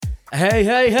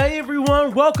Hey,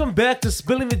 everyone. Welcome back to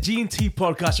Spilling the G&T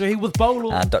podcast. We're here with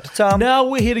Bolo. And Dr. Tom. Now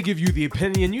we're here to give you the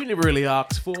opinion you never really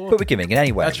asked for. But we're giving it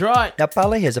anyway. That's right. Now,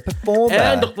 Bally is a performer.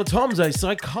 And Dr. Tom's a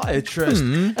psychiatrist.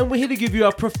 And we're here to give you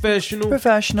a professional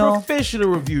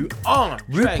review on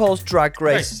RuPaul's Drag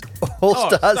Race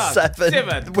All-Stars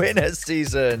 7 winner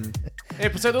season.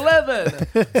 Episode 11.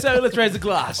 So let's raise a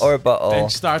glass. Or a bottle.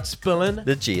 And start spilling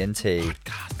The G&T.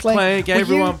 Clank, were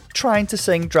everyone. you trying to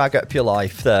sing Drag Up Your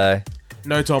Life there?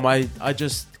 No, Tom, I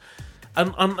just... you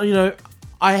know,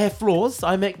 I have flaws.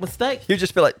 I make mistakes. You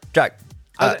just be like, Jag.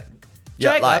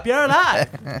 Jag up your life.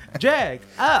 Jag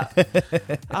up.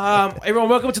 Everyone,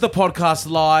 welcome to the podcast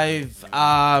live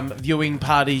viewing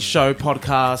party show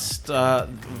podcast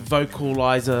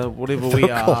vocalizer, whatever we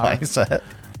are.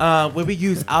 Where we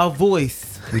use our voice.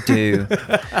 We do.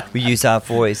 We use our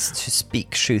voice to speak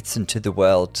truths into the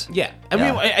world. Yeah. And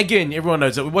we, again, everyone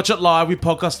knows that. We watch it live, we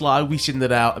podcast live, we send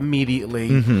it out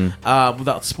immediately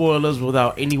without spoilers,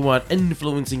 without anyone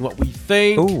influencing what we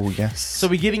think. Oh, yes. So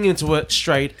we're getting into it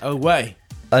straight away.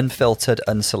 Unfiltered,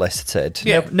 unsolicited.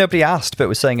 Yeah. Nobody asked, but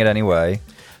we're saying it anyway.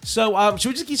 So, should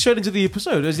we just get straight into the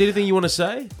episode? Is there anything you want to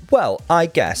say? Well, I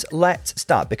guess let's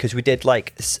start because we did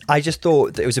I just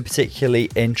thought that it was a particularly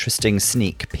interesting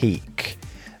sneak peek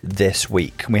this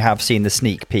week. We have seen the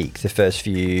sneak peek, the first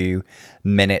few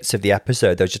minutes of the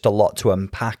episode. There's just a lot to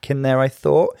unpack in there, I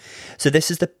thought. So this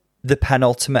is the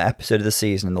penultimate episode of the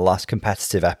season and the last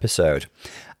competitive episode.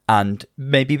 And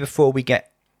maybe before we get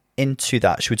into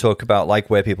that, should we talk about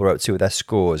where people are up to with their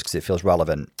scores because it feels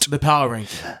relevant? The Power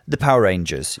Rangers. The Power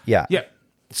Rangers, yeah. Yeah.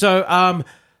 So,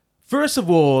 first of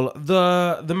all,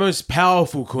 the most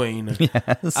powerful queen.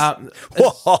 Yes.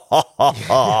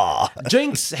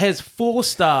 Jinx has 4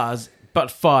 stars, but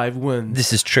 5 wins.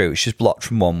 This is true. She's blocked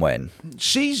from 1 win.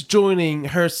 She's joining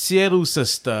her Seattle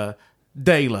sister,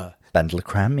 Dayla.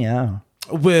 Bendler-Cram, yeah.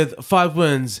 With 5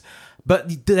 wins. But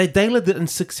Dayla did in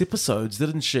 6 episodes,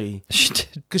 didn't she? She did.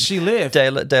 Because she left.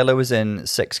 Dayla was in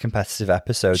 6 competitive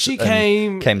episodes. She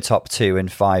came top 2 in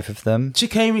 5 of them. She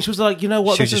came and she was like, you know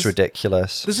what? She was just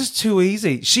ridiculous. This is too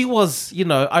easy. She was,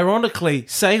 ironically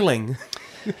sailing.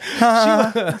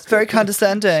 It's very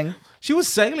condescending. She was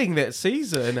sailing that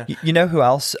season. You know who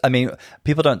else? I mean,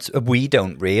 we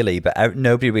don't really, but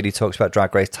nobody really talks about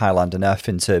Drag Race Thailand enough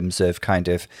in terms of kind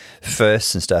of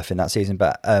firsts and stuff in that season.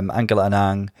 But Angela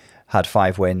Anang had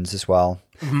 5 wins as well.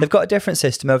 Mm-hmm. They've got a different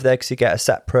system over there because you get a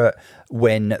separate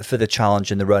win for the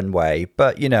challenge in the runway.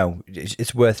 But,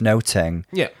 it's worth noting.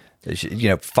 Yeah.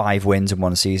 5 wins in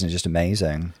one season is just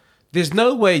amazing. There's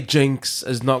no way Jinx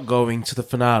is not going to the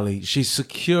finale. She's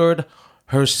secured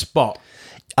her spot.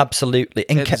 Absolutely.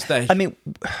 At the stage. I mean,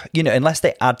 unless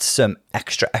they add some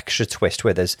extra twist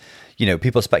where there's,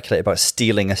 people speculate about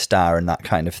stealing a star and that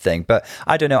kind of thing. But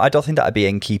I don't know. I don't think that would be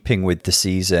in keeping with the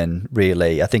season,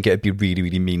 really. I think it would be really,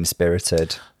 really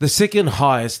mean-spirited. The second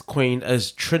highest queen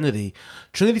is Trinity.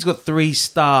 Trinity's got 3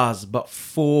 stars, but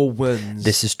 4 wins.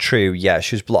 This is true. Yeah,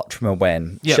 she was blocked from a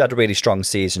win. Yep. She had a really strong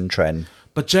season, Trin.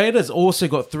 But Jada's also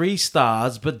got 3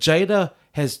 stars, but Jada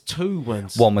has 2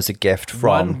 wins. 1 was a gift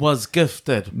from... 1 was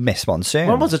gifted. Miss Monsoon.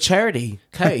 1 was a charity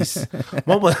case.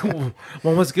 one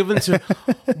was given to...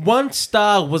 1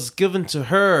 star was given to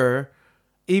her,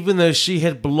 even though she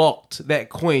had blocked that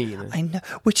queen. I know,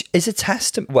 which is a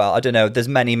testament... Well, I don't know. There's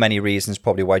many, many reasons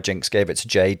probably why Jinx gave it to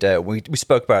Jada. We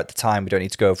spoke about it at the time. We don't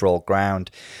need to go over all ground.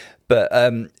 But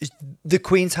the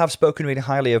queens have spoken really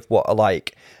highly of what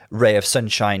ray of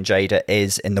sunshine Jada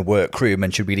is in the workroom,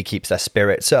 and she really keeps their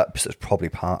spirits up. So it's probably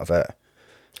part of it.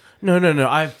 No.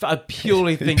 I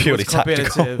purely think it was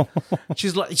competitive.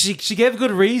 She's like, she gave a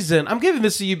good reason. I'm giving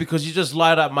this to you because you just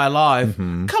light up my life.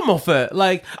 Mm-hmm. Come off it.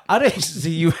 I don't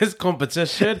see you as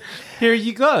competition. Here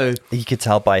you go. You could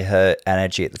tell by her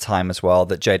energy at the time as well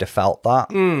that Jada felt that.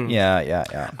 Mm.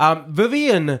 Yeah.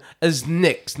 Vivian is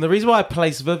next. And the reason why I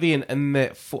place Vivian in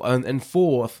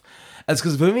 4th is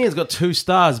because Vivian's got 2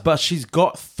 stars, but she's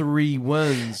got 3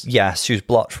 wins. Yes, she was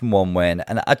blocked from 1 win.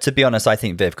 And to be honest, I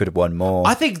think Viv could have won more.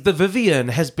 I think the Vivian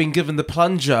has been given the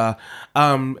plunger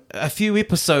a few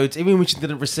episodes, even when she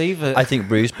didn't receive it. I think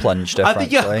Rue's plunged her,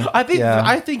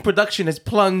 I think production has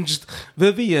plunged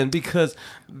Vivian because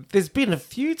there's been a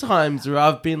few times where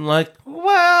I've been like,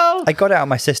 well... I got it out of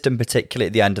my system, particularly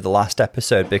at the end of the last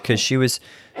episode, because she was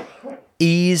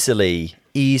easily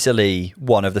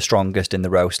one of the strongest in the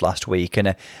roast last week,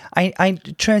 and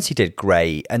Trinity did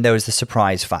great, and there was the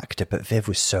surprise factor, but Viv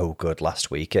was so good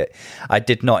last week. I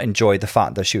did not enjoy the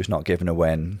fact that she was not given a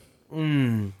win.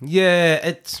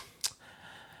 Yeah,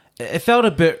 it felt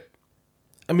a bit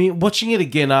I mean, watching it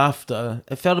again after,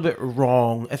 it felt a bit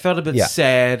wrong. It felt a bit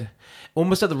sad.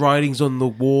 Almost like the writing's on the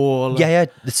wall. Yeah.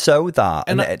 So that.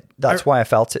 And that's why I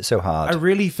felt it so hard. I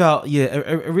really felt,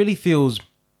 it really feels...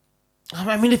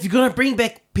 I mean, if you're going to bring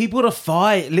back people to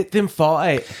fight, let them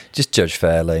fight. Just judge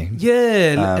fairly.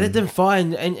 Yeah, let them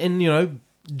fight and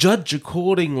judge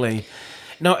accordingly.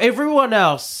 Now, everyone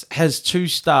else has 2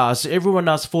 stars. So everyone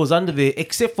else falls under there,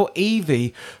 except for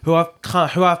Evie, who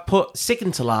I've put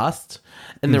second to last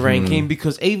in the ranking,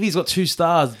 because Evie's got 2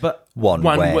 stars, but one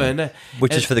win.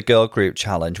 Which is for the girl group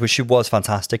challenge, which she was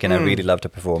fantastic, and I really loved her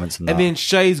performance in that. And then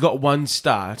Shay's got 1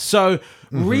 star. So,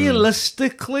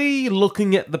 realistically,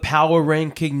 looking at the power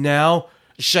ranking now,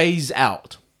 Shay's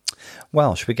out.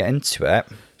 Well, should we get into it?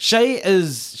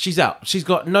 She's out. She's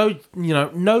got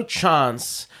no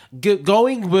chance.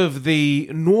 Going with the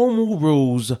normal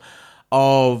rules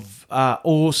of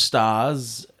All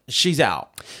Stars, she's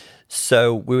out.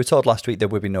 So we were told last week there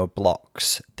would be no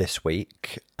blocks this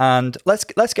week, and let's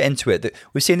get into it.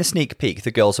 We've seen a sneak peek.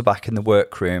 The girls are back in the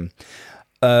workroom.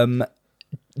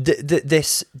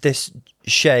 This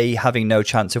Shay having no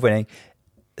chance of winning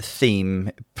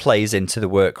theme plays into the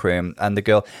workroom, and the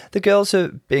girls are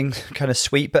being kind of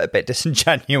sweet but a bit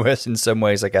disingenuous in some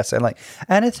ways, I guess. And like,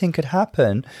 anything could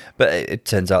happen, but it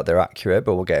turns out they're accurate,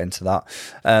 but we'll get into that.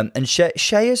 And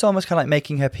Shay is almost kind of like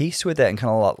making her peace with it and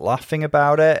kind of like laughing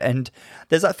about it. And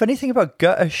there's that funny thing about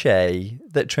Gutter Shay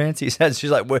that Trinity says.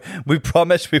 She's like, we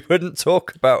promised we wouldn't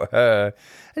talk about her.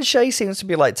 And Shay seems to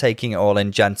be like taking it all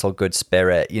in gentle, good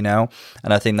spirit, and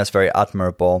I think that's very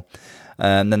admirable.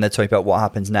 And then they're talking about what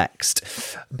happens next.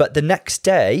 But the next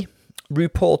day,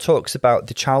 RuPaul talks about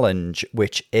the challenge,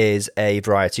 which is a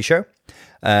variety show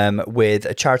with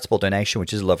a charitable donation,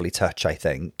 which is a lovely touch, I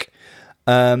think.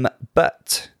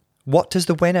 But what does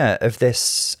the winner of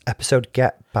this episode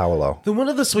get, Paolo? The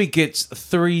winner this week gets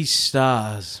 3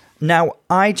 stars. Now,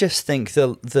 I just think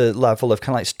the level of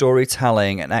kind of like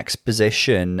storytelling and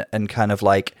exposition and kind of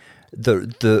like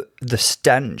the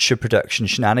stench of production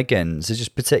shenanigans is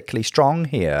just particularly strong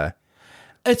here.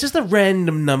 It's just a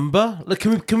random number. Like,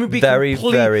 can we be very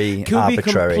arbitrary? Can we be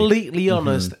completely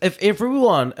honest? If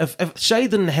Shay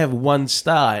didn't have 1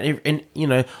 star and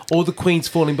all the queens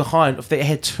falling behind, if they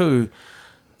had 2.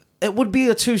 It would be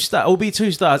a 2-star. It would be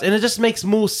 2 stars, and it just makes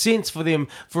more sense for them.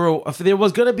 If there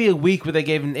was going to be a week where they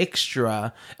gave an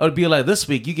extra, it would be like, this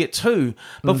week you get 2.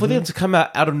 But for them to come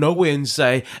out of nowhere and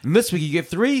say, this week you get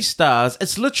 3 stars,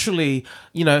 it's literally,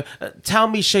 tell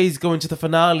me Shay's going to the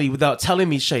finale without telling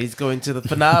me Shay's going to the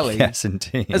finale. Yes,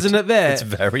 indeed. Isn't it there? It's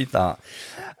very that.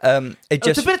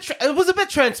 It was a bit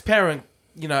transparent.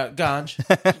 Ganj.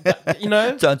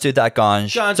 Don't do that,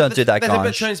 Ganj. Don't do that, Ganj. That's a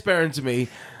bit transparent to me.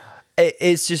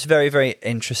 It's just very, very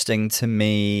interesting to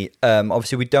me.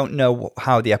 Obviously, we don't know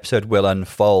how the episode will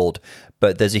unfold,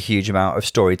 but there's a huge amount of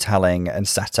storytelling and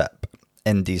setup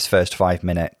in these first 5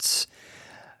 minutes.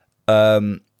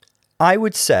 I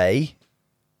would say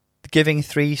giving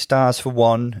 3 stars for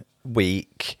 1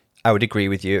 week, I would agree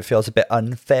with you. It feels a bit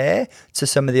unfair to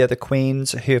some of the other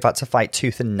queens who have had to fight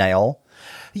tooth and nail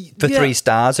for 3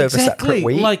 stars over separate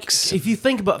weeks. Like, if you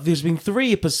think about it, there's been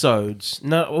 3 episodes.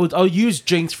 Now, I'll use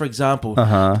Jinx for example.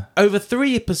 Over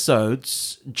 3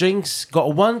 episodes, Jinx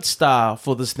got 1 star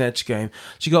for the Snatch Game.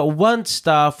 She got 1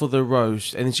 star for the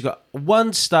roast, and then she got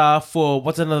 1 star for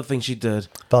what's another thing she did?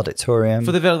 Valedictorian.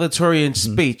 For the valedictorian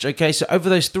speech. Okay, so over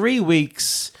those 3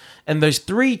 weeks and those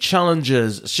 3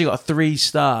 challenges, she got 3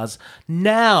 stars.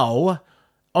 Now,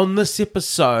 on this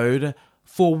episode,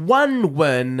 for 1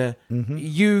 win,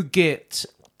 you get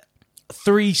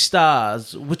 3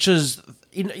 stars, which is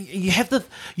you have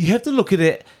to look at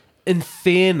it in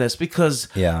fairness, because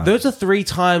those are 3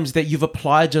 times that you've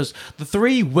applied just the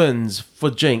 3 wins for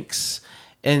Jinx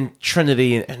and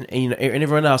Trinity and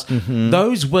everyone else.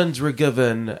 Those wins were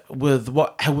given with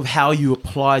how you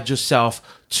applied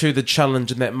yourself to the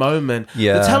challenge in that moment.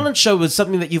 The talent show is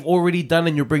something that you've already done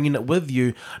and you're bringing it with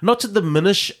you, not to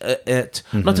diminish it,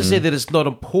 not to say that it's not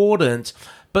important,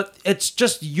 but it's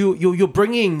just you're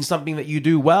bringing something that you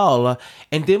do well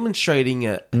and demonstrating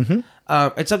it.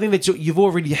 It's something that you've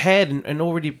already had and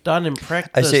already done in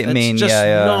practice. I see what you mean.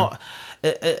 Not.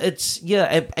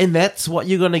 And that's what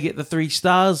you're going to get the 3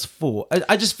 stars for.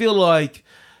 I just feel like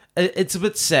it's a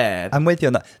bit sad. I'm with you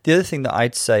on that. The other thing that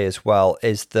I'd say as well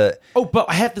is that... Oh, but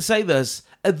I have to say this.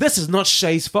 This is not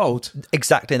Shay's fault.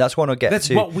 Exactly, and that's what I'll get that's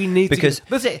to. That's what we need because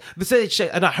to do. This is Shay,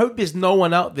 and I hope there's no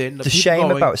one out there. The shame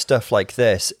about stuff like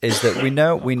this is that we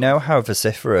know how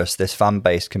vociferous this fan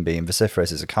base can be, and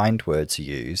vociferous is a kind word to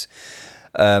use.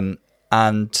 And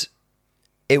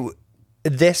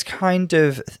this kind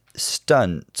of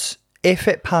stunt if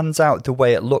it pans out the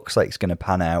way it looks like it's going to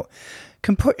pan out,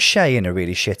 can put Shay in a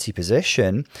really shitty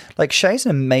position. Like, Shay's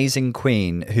an amazing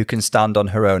queen who can stand on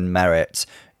her own merit.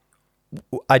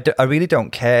 I really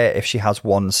don't care if she has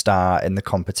 1 star in the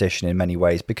competition in many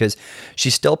ways, because she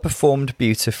still performed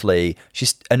beautifully.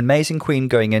 She's an amazing queen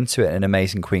going into it and an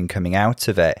amazing queen coming out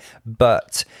of it.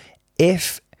 But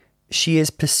if she is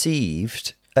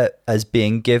perceived as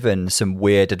being given some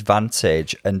weird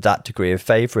advantage and that degree of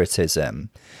favoritism,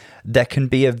 there can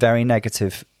be a very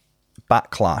negative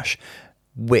backlash,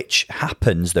 which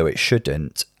happens, though it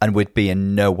shouldn't, and would be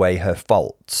in no way her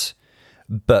fault.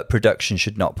 But production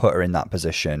should not put her in that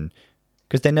position,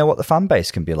 because they know what the fan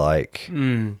base can be like. I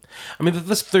mean,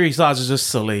 this 3 stars is just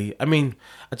silly. I mean,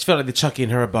 I just felt like they're chucking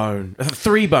her a bone.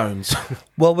 3 bones.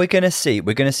 Well, we're going to see.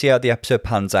 We're going to see how the episode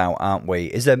pans out, aren't we?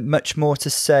 Is there much more to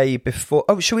say before?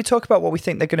 Oh, should we talk about what we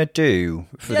think they're going to do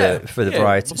for the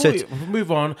variety? Before we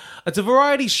move on, it's a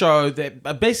variety show,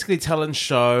 that basically talent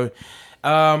show.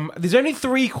 There's only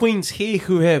 3 queens here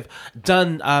who have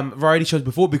done variety shows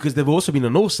before, because they've also been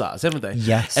on All Stars, haven't they?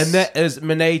 Yes. And that is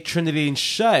Monet, Trinity, and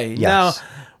Shay. Yes.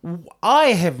 Now, I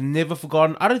have never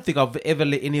forgotten. I don't think I've ever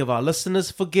let any of our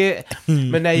listeners forget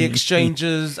Monet X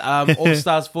Change's All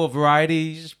Stars 4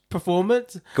 variety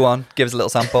performance. Go on, give us a little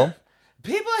sample.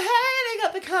 People hating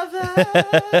up the cover.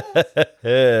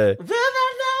 Without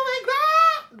knowing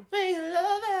what we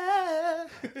love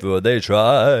it. But they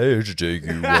try to take you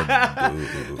under.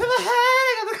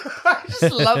 I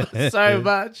just love it so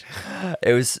much.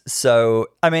 It was so.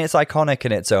 I mean, it's iconic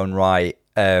in its own right.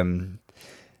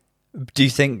 Do you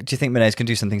think Monet's can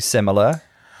do something similar?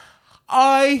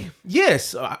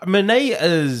 Yes. Monet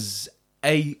is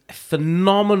a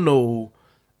phenomenal,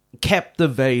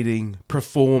 captivating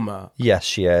performer. Yes,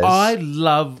 she is. I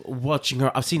love watching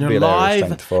her. I've seen her Real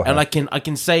live, and I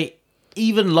can say,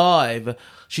 even live,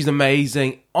 she's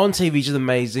amazing. On TV, she's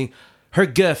amazing. Her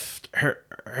gift,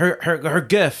 her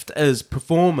gift is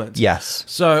performance. Yes.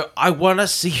 So I want to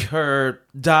see her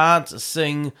dance,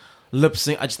 sing, lip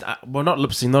sync. Not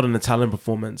lip sync, not in a talent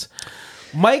performance.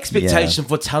 My expectation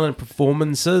for talent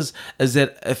performances is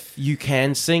that if you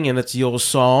can sing and it's your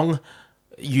song,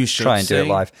 you should try and sing. do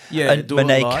it live. Yeah, and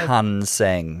Monet can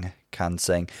sing.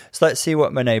 So let's see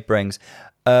what Monet brings.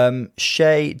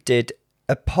 Shay did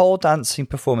a pole dancing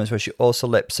performance where she also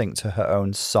lip synced to her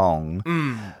own song.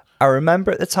 I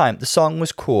remember at the time the song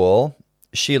was cool.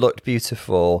 She looked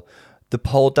beautiful. The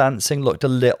pole dancing looked a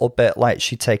little bit like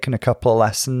she'd taken a couple of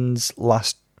lessons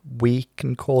last week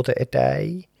and called it a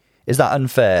day. Is that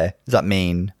unfair? Is that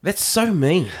mean? That's so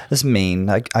mean. That's mean.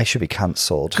 I should be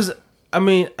cancelled. Because, I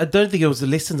mean, I don't think it was the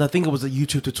lessons. I think it was a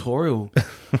YouTube tutorial.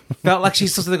 Felt like she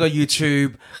saw something on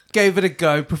YouTube, gave it a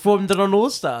go, performed it on All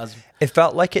Stars. It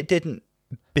felt like it didn't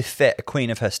befit a queen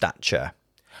of her stature.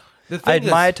 I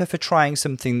admired her for trying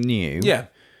something new. Yeah.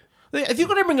 If you're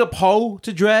going to bring a pole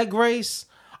to Drag Race,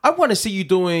 I want to see you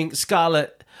doing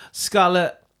Scarlett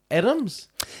Adams.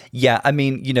 Yeah, I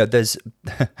mean, there's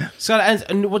Scarlett Adams,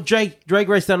 and what Drag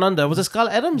Race Down Under, was it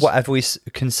Scarlett Adams? Whatever we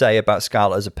can say about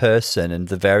Scarlett as a person and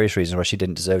the various reasons why she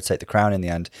didn't deserve to take the crown in the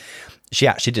end, she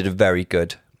actually did a very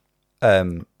good.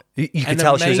 You could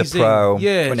tell she was a pro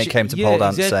when it came to pole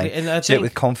dancing. Exactly. And she did it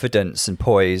with confidence and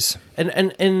poise.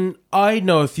 And I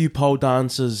know a few pole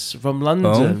dancers from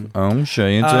London. Oh, I'm sure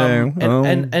you do.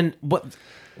 And what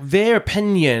their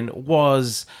opinion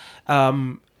was,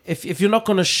 if you're not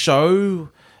going to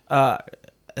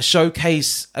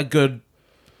showcase a good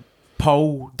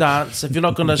pole dance, if you're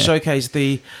not going to showcase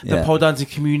the pole dancing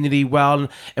community well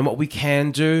and what we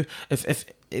can do, if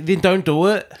then don't do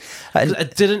it.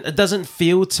 It doesn't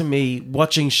feel to me,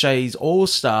 watching Shay's All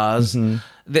Stars,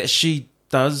 that she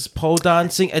does pole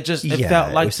dancing. It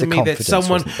felt like to me that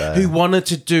someone who wanted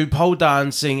to do pole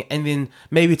dancing and then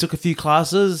maybe took a few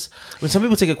classes. When some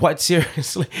people take it quite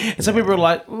seriously, and some people are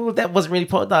like, "Oh, that wasn't really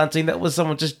pole dancing. That was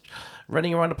someone just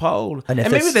running around a pole." And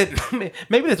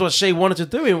maybe that's what Shay wanted to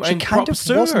do. She kind of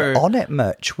wasn't on it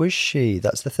much, was she?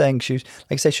 That's the thing. She was,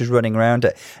 like I say, she was running around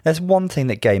it. There's one thing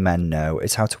that gay men know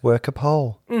is how to work a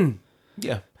pole.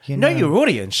 Yeah. Know your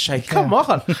audience, Shay. Come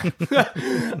on.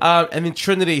 And then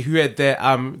Trinity, who had their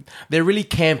really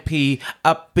campy,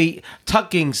 upbeat,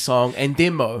 tucking song and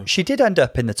demo. She did end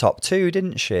up in the top 2,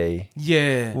 didn't she?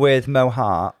 Yeah. With Mo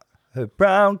Hart. Her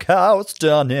brown cow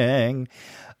stunning.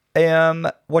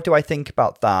 What do I think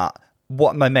about that?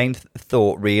 What my main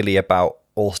thought really about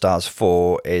All Stars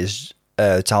 4 is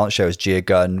talent shows Gia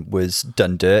Gunn was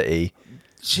done dirty.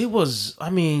 She was,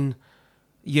 I mean...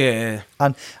 Yeah.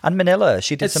 And Manila,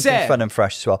 she did something fun and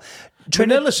fresh as well.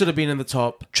 Manila should have been in the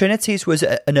top. Trinity's was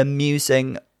an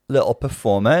amusing little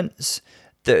performance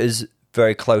that is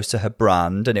very close to her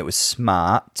brand, and it was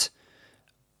smart.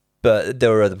 But there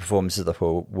were other performances that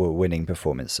were winning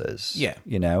performances. Yeah.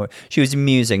 You know, she was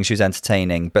amusing, she was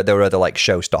entertaining, but there were other like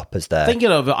showstoppers there.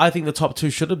 Thinking of it, I think the top two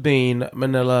should have been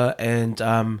Manila and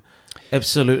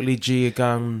absolutely Gia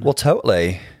Gunn. Well,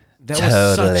 totally. That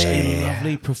was such a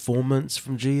lovely performance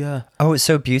from Gia. Oh, it's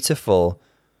so beautiful.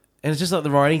 And it's just like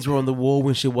the writings were on the wall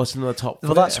when she wasn't in the top.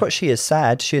 Well, that's what she has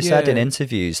said. She has said in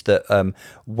interviews that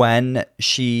when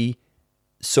she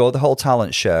saw the whole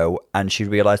talent show and she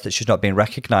realized that she's not being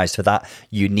recognized for that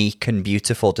unique and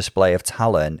beautiful display of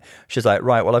talent, she's like,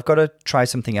 right, well, I've got to try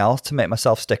something else to make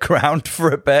myself stick around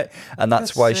for a bit. And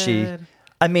that's why sad.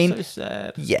 I mean, so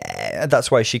sad. Yeah,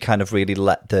 that's why she kind of really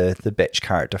let the bitch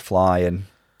character fly, and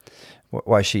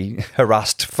why she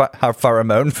harassed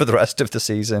Pheromone for the rest of the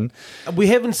season. We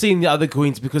haven't seen the other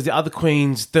queens because the other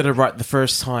queens did it right the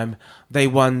first time they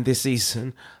won this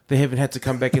season. They haven't had to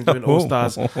come back and do an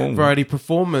All-Stars variety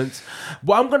performance.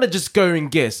 Well, I'm going to just go and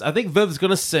guess. I think Viv's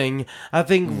going to sing. I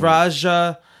think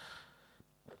Raja...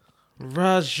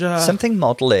 Something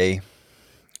model-y.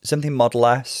 Something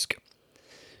model-esque.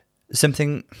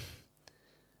 Something...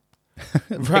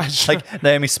 like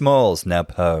Naomi Smalls, now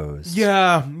pose.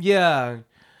 Yeah.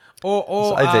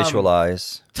 Or I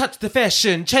visualize. Touch the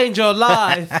fashion, change your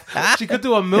life. She could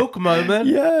do a milk moment.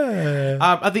 Yeah.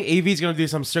 I think Evie's going to do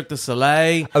some Cirque du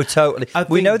Soleil. Oh, totally.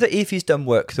 We know that Evie's done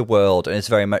Work the World, and it's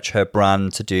very much her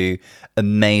brand to do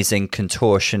amazing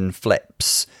contortion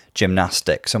flips,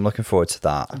 gymnastics. I'm looking forward to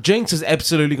that. Jinx is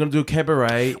absolutely going to do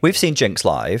cabaret. We've seen Jinx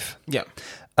live. Yeah.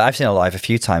 I've seen her live a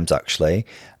few times, actually.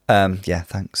 Yeah,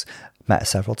 thanks. Met her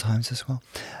several times as well.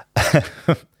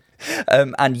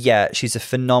 And yeah, she's a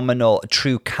phenomenal,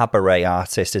 true cabaret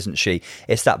artist, isn't she?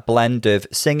 It's that blend of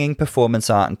singing, performance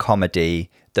art, and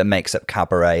comedy that makes up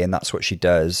cabaret, and that's what she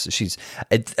does.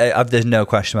 There's no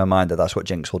question in my mind that that's what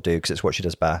Jinx will do, because it's what she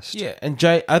does best. Yeah, and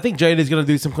I think Jade is going to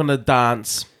do some kind of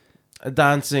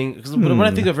dancing, because when I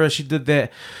think of her, she did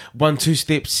that 1-2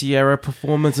 step Sierra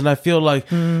performance, and I feel like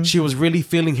she was really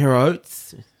feeling her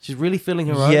oats. She's really feeling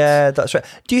her oats. Yeah, that's right.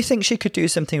 Do you think she could do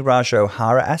something Raja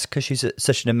O'Hara-esque, because she's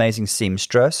such an amazing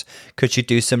seamstress? Could she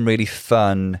do some really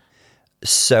fun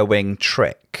sewing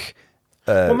trick?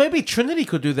 Well, maybe Trinity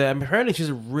could do that. I mean, apparently she's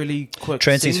a really quick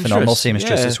Trinity's seamstress. phenomenal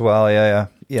seamstress as well.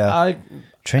 Yeah.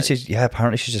 Trinity's, Yeah,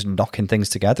 apparently she's just knocking things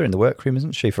together in the workroom,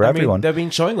 isn't she, for everyone? They've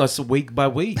been showing us week by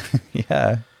week.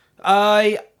 Yeah.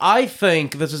 I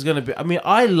think this is going to be... I mean,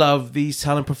 I love these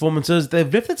talent performances.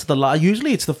 They've lifted to the last...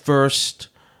 Usually it's the first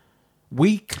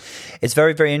week. It's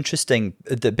very, very interesting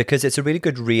because it's a really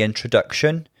good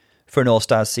reintroduction for an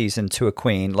All-Stars season to a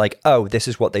queen. Like, oh, this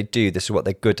is what they do. This is what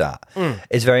they're good at.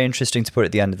 It's very interesting to put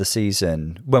at the end of the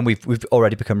season when we've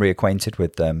already become reacquainted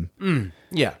with them.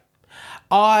 Yeah.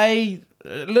 Let's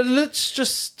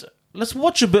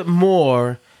watch a bit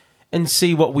more and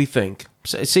see what we think.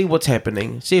 See what's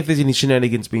happening. See if there's any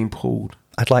shenanigans being pulled.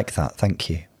 I'd like that. Thank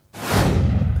you.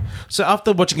 So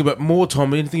after watching a bit more,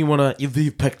 Tom, anything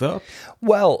you've picked up?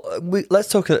 Well, let's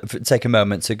take a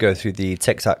moment to go through the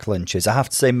Tic Tac lunches. I have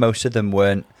to say most of them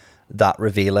weren't that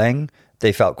revealing.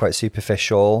 They felt quite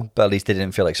superficial, but at least they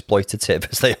didn't feel exploitative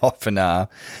as they often are.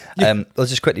 Yeah.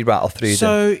 Let's just quickly rattle through them.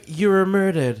 So you were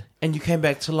murdered and you came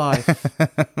back to life.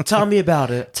 Tell me about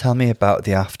it. Tell me about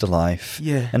the afterlife.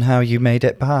 Yeah. And how you made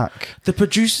it back. The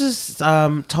producers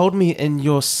told me in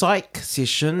your psych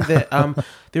session that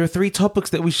there are 3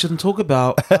 topics that we shouldn't talk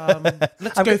about.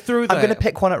 Let's go through them. I'm going to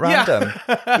pick one at random.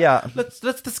 Yeah. Let's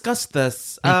discuss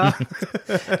this.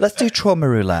 Let's do trauma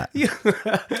roulette.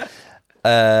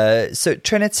 So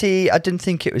Trinity, I didn't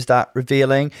think it was that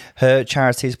revealing. Her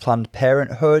charity is Planned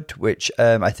Parenthood, which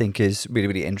I think is really,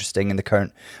 really interesting in the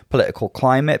current political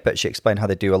climate, but she explained how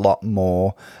they do a lot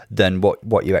more than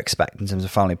what you expect in terms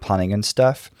of family planning and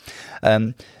stuff.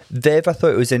 Viv, I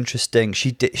thought it was interesting.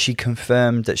 She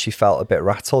confirmed that she felt a bit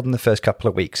rattled in the first couple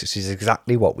of weeks, which is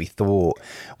exactly what we thought.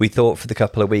 We thought for the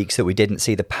couple of weeks that we didn't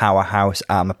see the powerhouse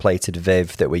armor-plated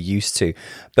Viv that we're used to.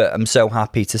 But I'm so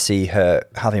happy to see her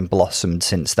having blossomed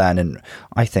since then, and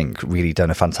I think really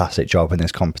done a fantastic job in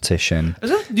this competition.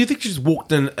 Do you think she's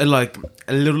walked in like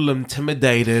a little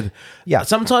intimidated? Yeah.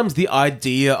 Sometimes the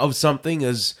idea of something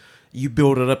is... You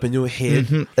build it up in your head.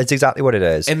 Mm-hmm. That's exactly what it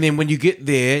is. And then when you get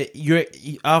there,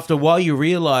 after a while you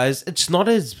realize it's not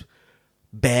as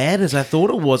bad as I thought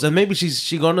it was. And maybe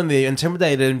she gone in there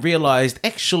intimidated and realized,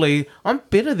 actually, I'm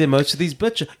better than most of these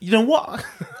bitches. You know what?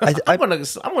 I'm gonna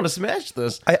smash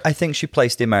this. I think she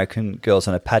placed the American girls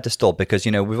on a pedestal because,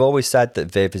 we've always said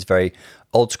that Viv is very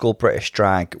old school British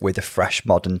drag with a fresh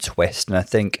modern twist. And I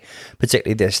think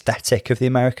particularly the aesthetic of the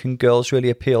American girls really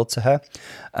appealed to her.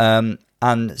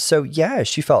 And so, yeah,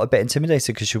 she felt a bit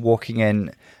intimidated because she's walking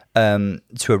in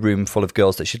to a room full of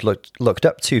girls that she'd looked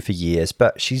up to for years,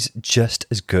 but she's just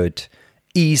as good,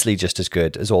 easily just as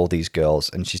good as all these girls,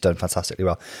 and she's done fantastically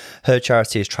well. Her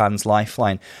charity is Trans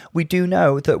Lifeline. We do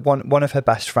know that one of her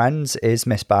best friends is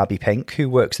Miss Barbie Pink, who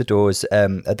works the doors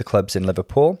at the clubs in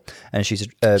Liverpool, and she's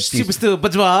a super still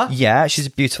boudoir. Yeah, she's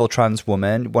a beautiful trans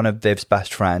woman, one of Viv's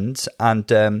best friends,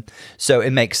 and so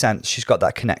it makes sense. She's got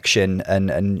that connection,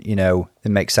 and you know, it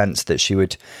makes sense that she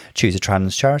would choose a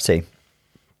trans charity.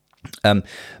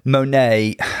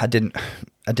 Monet, I didn't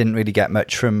really get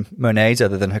much from Monet's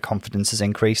other than her confidence has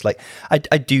increased. Like, I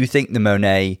do think the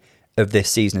Monet of this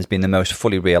season has been the most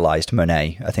fully realised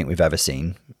Monet I think we've ever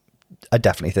seen. I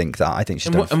definitely think that. I think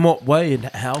she's in what way and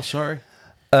how? Sorry.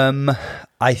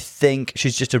 I think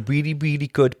she's just a really, really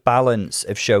good balance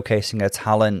of showcasing her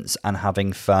talents and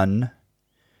having fun.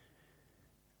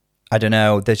 I don't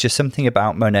know. There's just something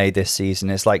about Monet this season.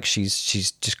 It's like she's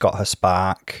just got her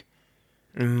spark.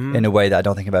 Mm-hmm. In a way that I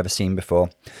don't think I've ever seen before.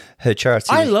 Her charity.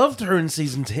 I loved her in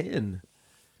season 10.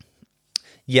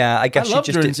 Yeah, I guess I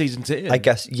loved her in season 10. I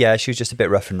guess, yeah, she was just a bit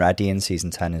rough and ready in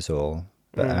season 10 is all.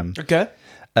 But, okay.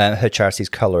 Her charity's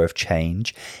Colour of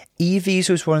Change. Evie's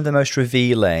was one of the most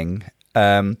revealing.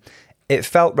 It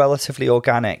felt relatively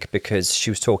organic because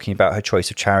she was talking about her choice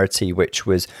of charity, which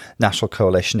was National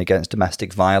Coalition Against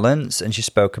Domestic Violence, and she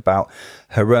spoke about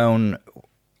her own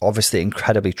obviously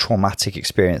incredibly traumatic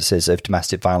experiences of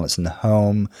domestic violence in the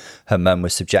home. Her mum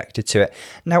was subjected to it.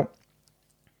 Now,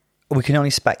 we can only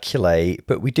speculate,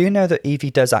 but we do know that Evie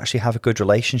does actually have a good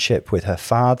relationship with her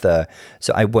father.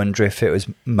 So I wonder if it was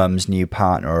mum's new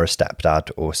partner or a stepdad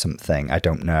or something. I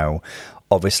don't know.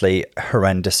 Obviously,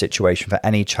 horrendous situation for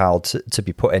any child to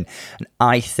be put in. And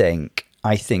I think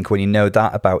when you know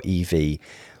that about Evie,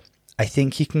 I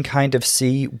think you can kind of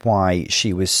see why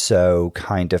she was so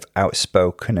kind of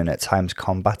outspoken and at times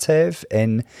combative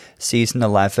in season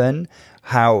 11.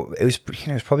 How it was, it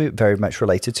was probably very much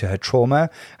related to her trauma,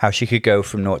 how she could go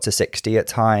from 0 to 60 at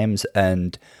times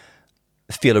and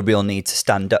feel a real need to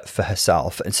stand up for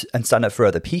herself and stand up for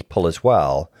other people as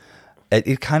well.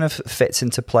 It kind of fits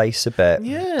into place a bit,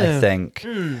 I think.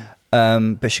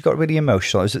 But she got really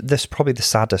emotional. This is probably the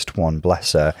saddest one,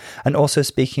 bless her. And also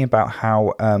speaking about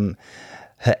how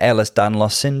her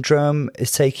Ehlers-Danlos syndrome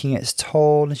is taking its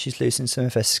toll and she's losing some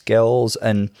of her skills.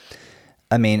 And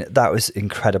I mean, that was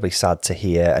incredibly sad to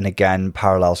hear. And again,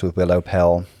 parallels with Willow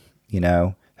Pill, you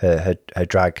know, her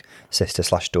drag sister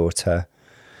 / daughter.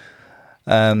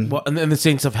 Well, and in the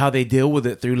sense of how they deal with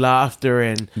it through laughter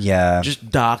and just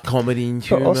dark comedy and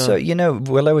humor. But also, you know,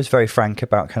 Willow was very frank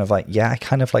about kind of like, I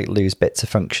kind of like lose bits of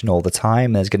function all the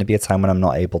time. There's going to be a time when I'm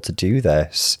not able to do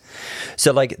this.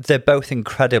 So like, they're both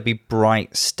incredibly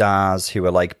bright stars who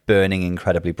are like burning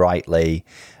incredibly brightly.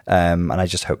 And I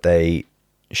just hope they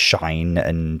shine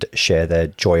and share their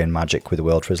joy and magic with the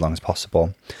world for as long as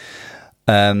possible.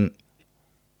 Shea,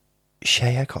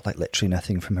 I got like literally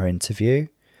nothing from her interview.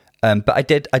 But I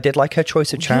did like her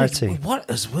choice of charity. What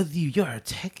is with you? You're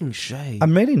attacking Shea.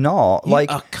 I'm really not. You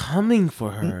are coming for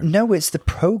her. No, it's the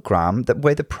program, the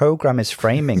way the program is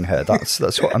framing her. That's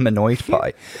what I'm annoyed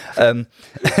by.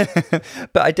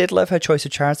 But I did love her choice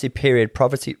of charity, period,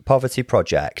 Poverty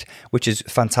Project, which is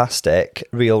fantastic.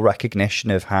 Real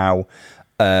recognition of how,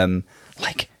 I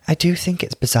do think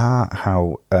it's bizarre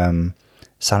how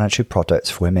sanitary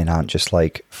products for women aren't just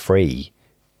like free.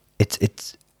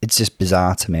 It's just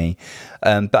bizarre to me.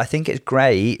 But I think it's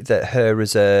great that her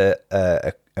as a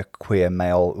queer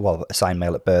male, well, assigned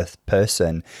male at birth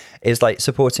person is like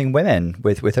supporting women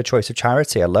with her choice of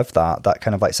charity. I love that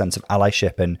kind of like sense of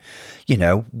allyship. And, you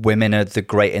know, women are the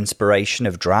great inspiration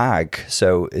of drag.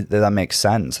 So that makes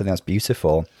sense. I think that's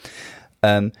beautiful.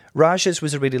 Raja's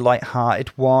was a really light-hearted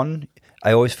one.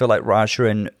 I always feel like Raja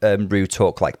and Rue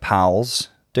talk like pals,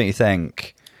 don't you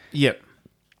think? Yep.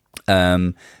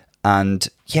 And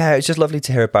yeah, it's just lovely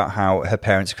to hear about how her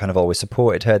parents have kind of always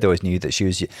supported her. They always knew that she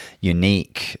was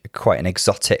unique, quite an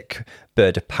exotic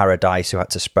bird of paradise who had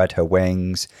to spread her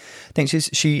wings. I think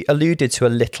she alluded to a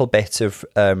little bit of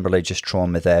religious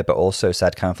trauma there, but also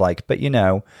said kind of like, but you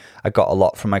know, I got a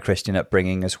lot from my Christian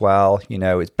upbringing as well. You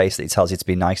know, it basically tells you to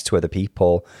be nice to other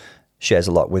people. Shares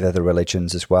a lot with other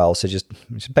religions as well. So just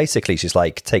basically she's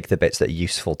like, take the bits that are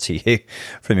useful to you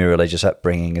from your religious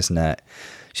upbringing, isn't it?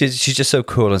 She's just so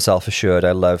cool and self-assured.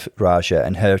 I love Raja,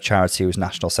 and her charity was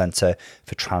National Centre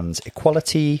for Trans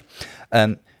Equality.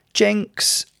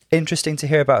 Jinx, interesting to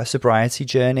hear about her sobriety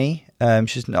journey. Has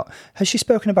she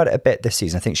spoken about it a bit this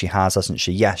season? I think she has, hasn't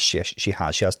she? Yes, she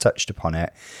has. She has touched upon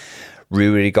it.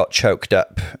 Rue really got choked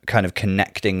up kind of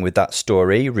connecting with that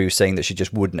story. Rue saying that she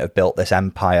just wouldn't have built this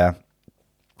empire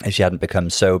if she hadn't become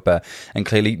sober. And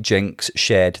clearly Jinx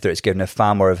shared that it's given her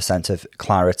far more of a sense of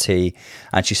clarity,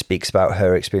 and she speaks about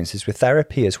her experiences with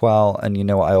therapy as well. And you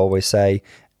know what I always say,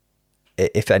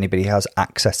 if anybody has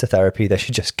access to therapy, they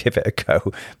should just give it a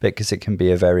go, because it can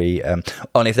be a very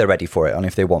only if they're ready for it, only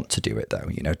if they want to do it though,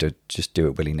 you know, to just do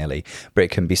it willy-nilly. But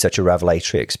it can be such a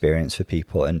revelatory experience for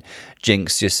people. And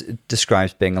Jinx just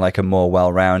describes being like a more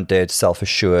well-rounded,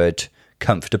 self-assured,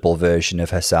 comfortable version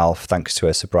of herself thanks to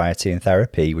her sobriety and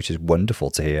therapy, which is wonderful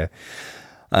to hear.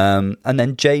 And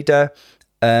then Jada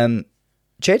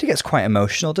gets quite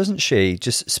emotional, doesn't she?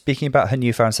 Just speaking about her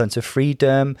newfound sense of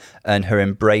freedom and her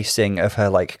embracing of her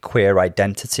like queer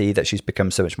identity that she's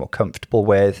become so much more comfortable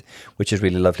with, which is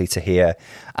really lovely to hear.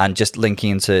 And just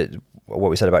linking into what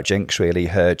we said about Jinx, really,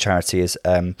 her charity is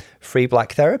Free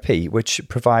Black Therapy, which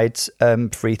provides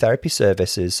free therapy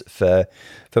services for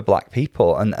Black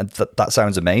people. And that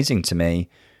sounds amazing to me.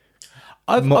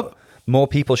 More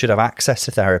people should have access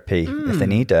to therapy if they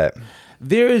need it.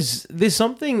 There's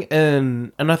something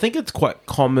in, and I think it's quite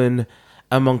common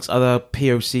amongst other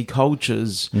POC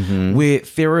cultures, where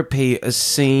therapy is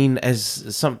seen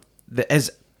as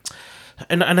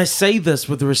and I say this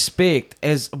with respect,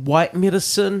 as white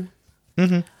medicine.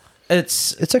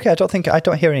 It's okay. I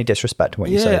don't hear any disrespect in what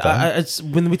you say there. It's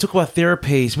when we talk about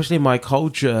therapy, especially in my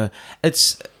culture,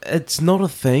 it's not a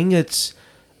thing. It's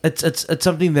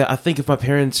something that I think if my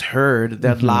parents heard,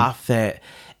 they'd laugh at.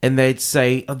 And they'd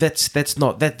say, "Oh, that's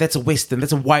a Western,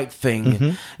 that's a white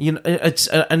thing." You know, it's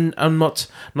and I'm not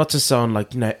to sound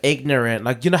like, you know, ignorant.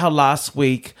 Like, you know how last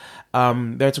week they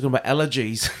were talking about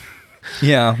allergies.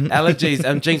 Yeah, allergies.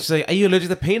 And Jinx was like, "Are you allergic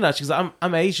to peanuts?" She's like,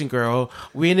 "I'm Asian, girl.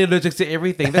 We're allergic to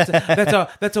everything.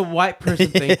 That's a white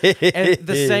person thing." And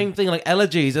the same thing, like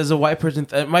allergies, is a white person.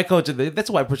 My culture, that's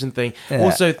a white person thing. Yeah.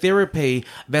 Also, therapy,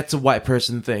 that's a white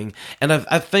person thing. And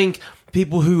I think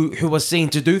people who are seen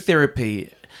to do therapy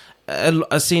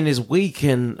are seen as weak,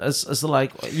 and as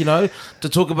like, you know, to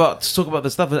talk about the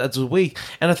stuff as weak.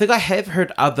 And I think I have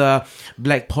heard other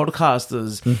Black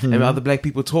podcasters and other Black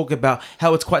people talk about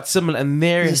how it's quite similar, and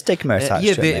there's a stigma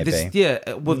attached to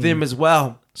it, with them as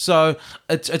well. So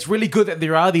it's really good that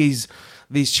there are these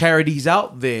charities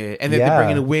out there, and that they're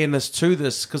bringing awareness to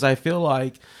this, because I feel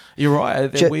like you're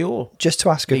right. That we all just to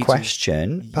ask a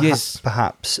question.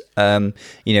 Perhaps you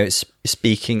know,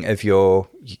 speaking of your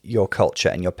culture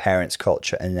and your parents'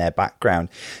 culture and their background,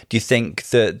 do you think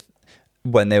that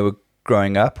when they were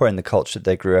growing up, or in the culture that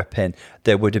they grew up in,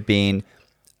 there would have been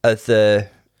other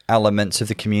elements of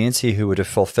the community who would have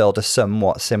fulfilled a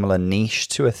somewhat similar niche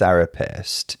to a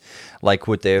therapist? Like,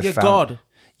 would they have found? God.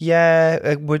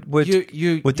 Yeah, would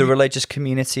the religious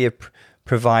community have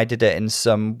provided it in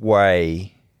some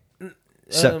way?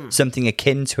 Something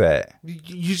akin to it.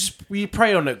 You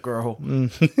pray on it, girl.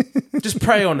 Just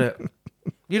pray on it.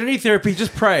 You don't need therapy.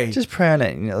 Just pray. Just pray on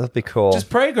it. You know, that'd be cool. Just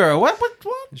pray, girl. What?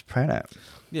 Just pray on it.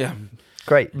 Yeah.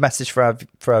 Great message for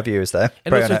our viewers there.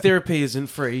 And also, therapy isn't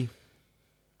free.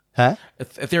 Huh?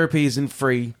 Therapy isn't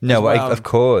free. No, well. Of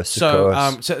course. So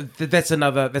that's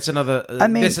another. I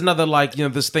mean, that's another, like, you know,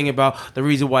 this thing about the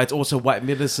reason why it's also white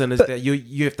medicine is that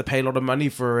you have to pay a lot of money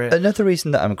for it. Another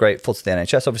reason that I'm grateful to the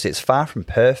NHS, obviously, it's far from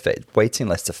perfect. Waiting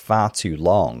lists are far too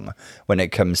long when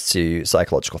it comes to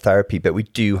psychological therapy, but we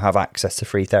do have access to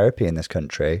free therapy in this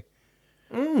country.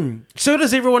 So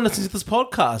does everyone listening to this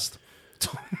podcast.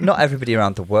 Not everybody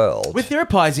around the world. We're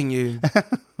therapizing you.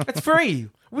 It's free.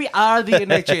 We are the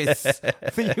NHS.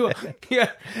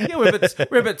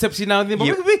 We're a bit tipsy now and then,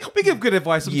 but we give good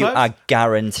advice sometimes. You are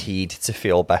guaranteed to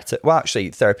feel better. Well, actually,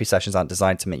 therapy sessions aren't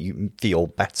designed to make you feel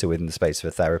better within the space of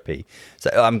a therapy. So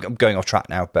I'm going off track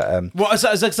now, but... Well, it's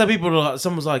like some people,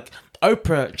 someone's like,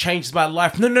 Oprah changed my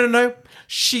life. No.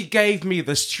 She gave me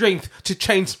the strength to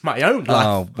change my own life.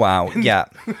 Oh, wow. Yeah.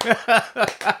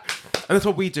 And that's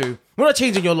what we do. We're not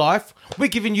changing your life. We're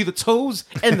giving you the tools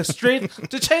and the strength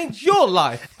to change your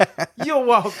life. You're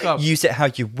welcome. Use it how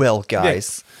you will,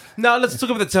 guys. Yeah. Now, let's talk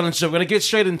about the talent show. We're going to get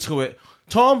straight into it.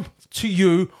 Tom, to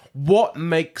you, what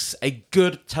makes a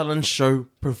good talent show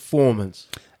performance?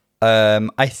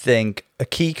 I think a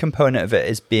key component of it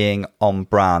is being on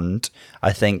brand.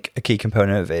 I think a key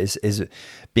component of it is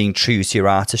being true to your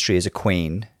artistry as a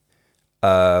queen.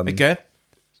 Okay.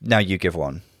 Now you give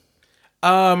one.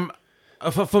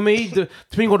 For me,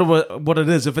 depending on what it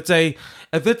is, if it's a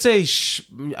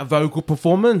vocal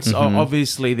performance,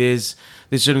 obviously there's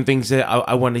certain things that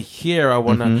I want to hear. I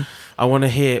want to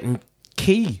hear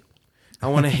key. I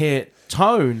want to hear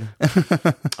tone.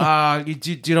 Do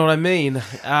you know what I mean?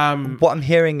 What I'm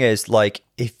hearing is like,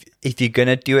 if you're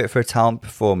gonna do it for a talent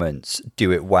performance,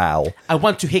 do it well. I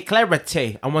want to hear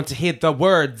clarity. I want to hear the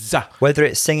words. Whether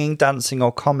it's singing, dancing,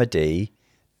 or comedy,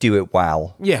 do it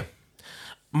well. Yeah.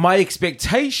 My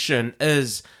expectation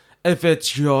is, if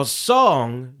it's your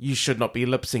song, you should not be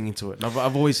lip singing to it. And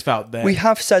I've always felt that. We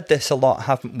have said this a lot,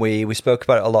 haven't we? We spoke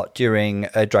about it a lot during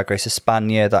Drag Race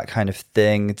España, that kind of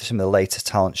thing, some of the later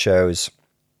talent shows.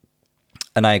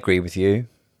 And I agree with you.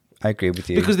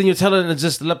 Because then you're telling it's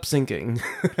just lip syncing.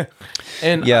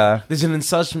 And there's an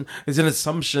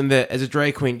assumption that as a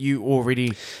drag queen, you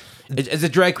already... As a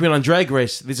drag queen on Drag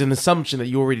Race, there's an assumption that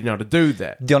you already know how to do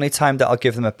that. The only time that I'll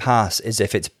give them a pass is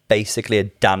if it's basically a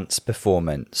dance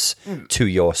performance to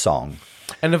your song.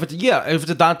 And if it's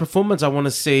a dance performance, I want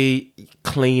to see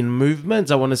clean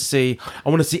movements. I want to see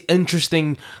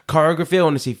interesting choreography. I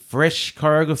want to see fresh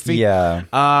choreography. Yeah.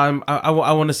 I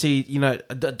want to see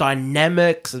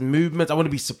dynamics and movements. I want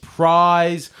to be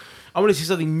surprised. I want to see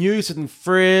something new, something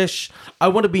fresh. I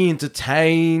want to be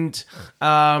entertained.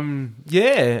 And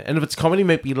if it's comedy,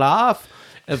 make me laugh.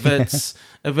 If it's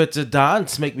a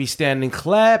dance, make me stand and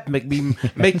clap. Make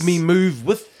me move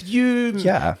with you.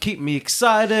 Yeah. Keep me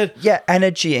excited. Yeah,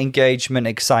 energy, engagement,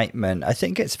 excitement. I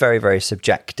think it's very, very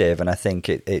subjective, and I think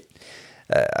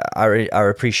our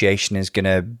appreciation is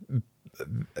gonna.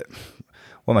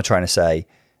 What am I trying to say?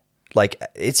 Like,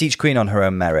 it's each queen on her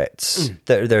own merits.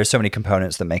 There are so many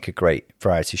components that make a great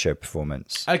variety show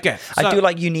performance. Okay. I do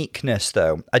like uniqueness,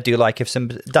 though. I do like that's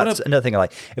another thing I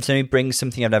like. If somebody brings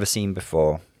something I've never seen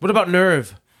before. What about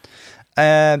nerve?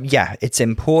 Yeah, it's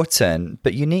important,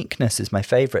 but uniqueness is my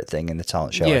favourite thing in the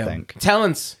talent show, I think.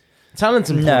 Talent's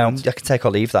important. No, I can take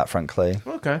or leave that, frankly.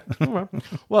 Okay, all right.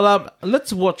 Well,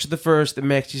 let's watch the first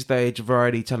Maxi Stage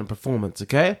variety talent performance,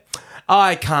 okay?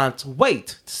 I can't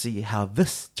wait to see how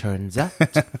this turns out.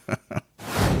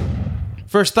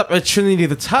 First up, Trinity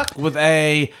the Tuck with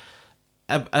it's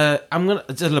a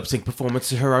lip sync performance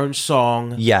to her own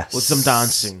song. Yes. With some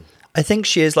dancing. I think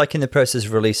she is like in the process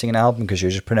of releasing an album because she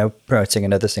was just promoting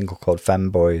another single called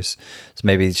Femboys. So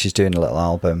maybe she's doing a little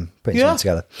album, putting something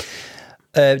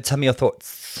together. Tell me your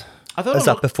thoughts. As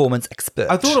a performance expert,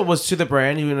 I thought it was to the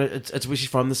brand. It's where she's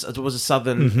from. It was a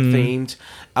southern themed.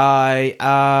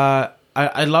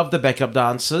 I love the backup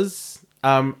dancers.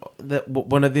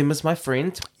 One of them is my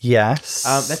friend. Yes,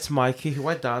 that's Mikey, who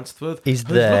I danced with. He's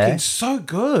there, looking so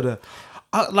good.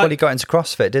 Well, he got into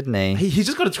CrossFit, didn't he? He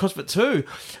just got into CrossFit too,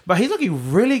 but he's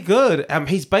looking really good.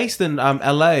 He's based in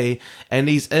LA, and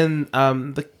he's in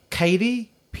the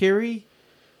Katy Perry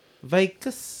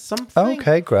Vegas something.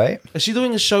 Okay, great. Is she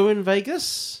doing a show in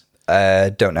Vegas?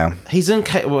 Don't know. He's in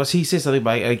he says something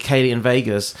about Katy in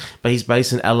Vegas, but he's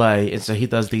based in LA, and so he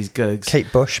does these gigs.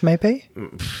 Kate Bush, maybe.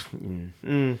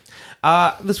 This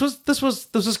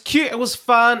was cute. It was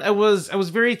fun. It was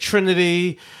very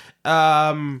Trinity.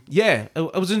 It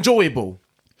was enjoyable.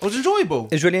 It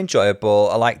was really enjoyable.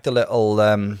 I like the little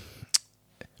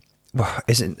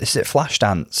is it flash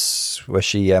dance where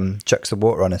she chucks the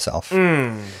water on herself.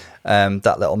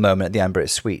 That little moment at the end, but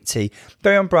it's sweet tea.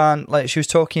 Very on brand. Like, she was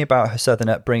talking about her southern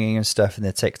upbringing and stuff in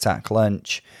the Tic Tac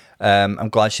lunch. I'm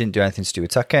glad she didn't do anything to do with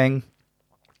tucking.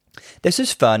 This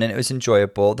was fun and it was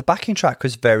enjoyable. The backing track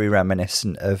was very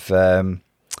reminiscent of I'm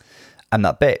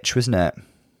That Bitch, wasn't it?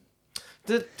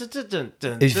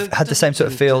 It had the same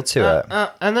sort of feel to it.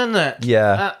 And then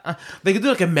they could do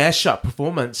like a mashup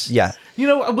performance. Yeah,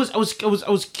 it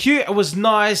was cute. It was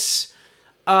nice.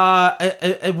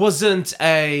 It wasn't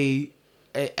a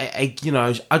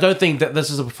I don't think that this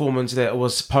is a performance that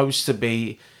was supposed to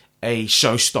be a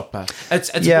showstopper.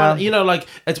 It's if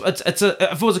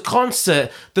it was a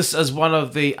concert, this is one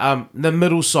of the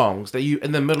middle songs that you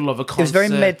in the middle of a concert. It was very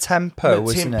mid-tempo,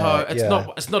 wasn't it?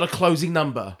 It's not a closing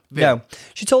number. No,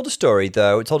 she told a story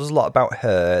though. It told us a lot about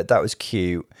her. That was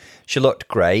cute. She looked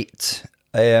great.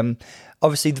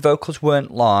 Obviously, the vocals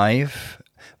weren't live.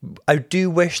 I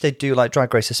do wish they'd do like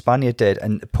Drag Race España did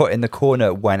and put in the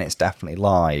corner when it's definitely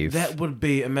live. That would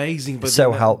be amazing. But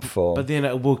so helpful. But then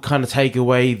it will kind of take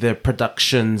away the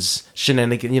production's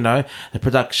shenanigans. The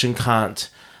production can't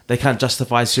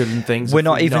justify certain things. We're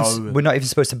not even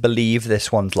supposed to believe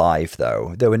this one's live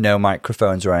though. There were no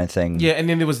microphones or anything. Yeah, and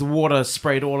then there was the water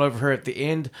sprayed all over her at the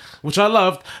end, which I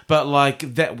loved. But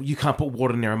like that, you can't put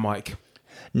water near a mic.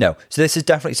 No. So this is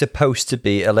definitely supposed to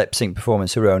be a lip sync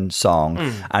performance, her own song,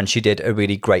 and she did a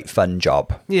really great fun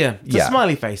job. Yeah, it's a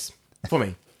smiley face for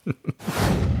me.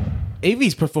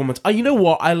 Evie's performance. Oh, you know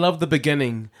what? I love the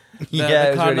beginning. It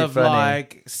was kind really of funny.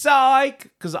 like psych,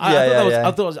 because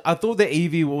I thought that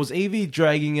Evie was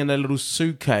dragging in a little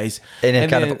suitcase in a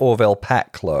kind of Orville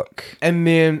Peck look, and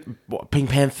then Pink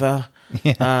Panther.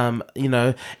 And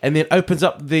then opens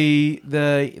up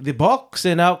the box,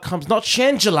 and out comes not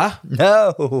Shangela,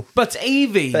 no, but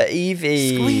Evie.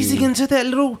 Squeezing into that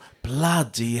little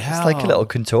bloody hell. It's like a little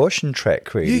contortion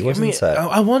trick, really, wasn't it?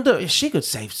 I wonder if she could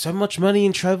save so much money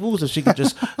in travels, if she could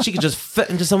just fit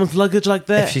into someone's luggage like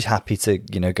that. If she's happy to,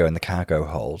 go in the cargo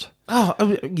hold.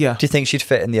 Oh, yeah. Do you think she'd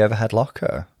fit in the overhead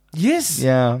locker? Yes.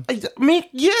 Yeah. I mean,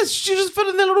 yes, she just fit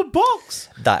in that little box.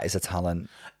 That is a talent.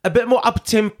 A bit more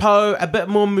up-tempo, a bit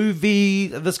more movie.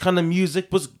 This kind of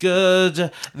music was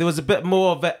good. There was a bit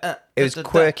more of a... it was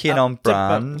quirky and on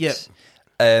brand. Yeah.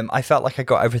 I felt like I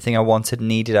got everything I wanted and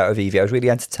needed out of Evie. I was really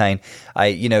entertained.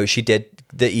 She did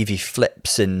the Evie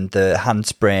flips and the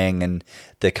handspring and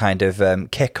the kind of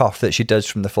kick-off that she does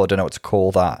from the floor. I don't know what to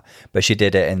call that, but she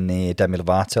did it in the Demi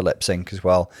Lovato lip-sync as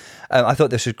well. I thought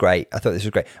this was great.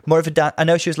 More of a dance. I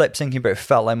know she was lip-syncing, but it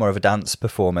felt like more of a dance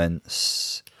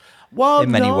performance. Well,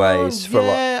 in many ways.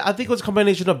 I think it was a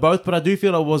combination of both, but I do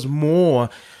feel it was more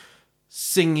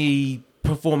singy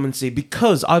performancey,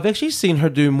 because I've actually seen her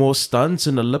do more stunts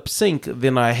in a lip sync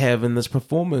than I have in this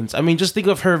performance. I mean, just think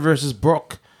of her versus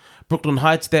Brooklyn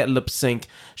Heights, that lip sync.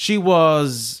 She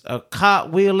was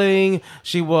cartwheeling,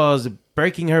 she was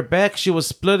breaking her back, she was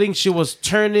splitting, she was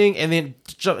turning and then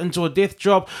jump into a death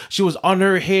drop. She was on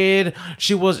her head.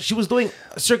 She was doing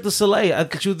Cirque du Soleil.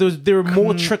 There were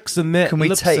more tricks in that. Can we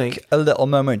lip sync. take a little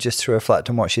moment just to reflect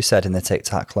on what she said in the Tic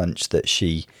Tac lunch, that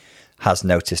she has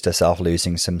noticed herself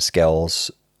losing some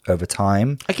skills over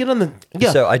time? I get on the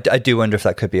So I do wonder if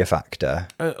that could be a factor.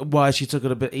 Why she took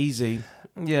it a bit easy.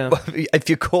 Yeah. If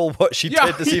you call what she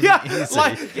did this even easy.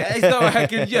 It's no I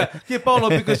can Bolo,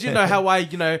 because you know how I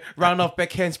round off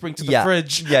back handspring to the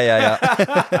fridge. Yeah.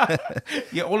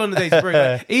 Yeah, all in the day's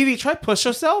spring. Evie, try push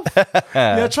yourself.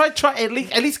 Try at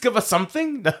least give us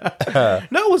something. No,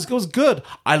 it was good.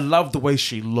 I loved the way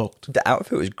she looked. The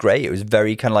outfit was great. It was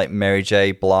very kind of like Mary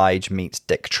J. Blige meets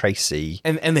Dick Tracy.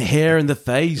 And the hair and the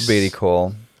face. Really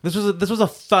cool. This was a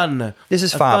fun. This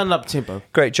is fun up tempo.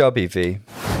 Great job, Evie.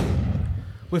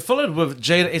 We're followed with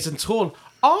Jada Essence Hall.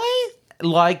 I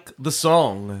like the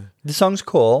song. The song's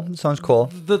cool.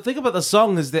 The thing about the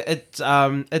song is that it's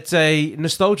a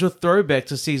nostalgia throwback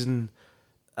to season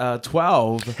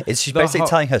 12. She's basically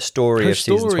telling her story of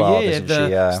season 12, isn't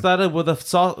she? Started with the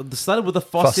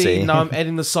Fossey. Now I'm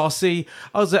adding the saucy.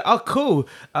 I was like, oh, cool.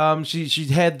 She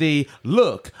had the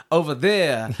look over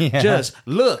there. Just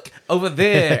look over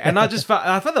there. And I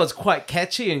thought that was quite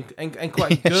catchy and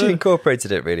quite good. She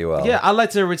incorporated it really well. Yeah, I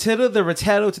liked the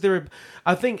Retato to the...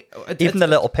 I think... Even the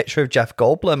little picture of Jeff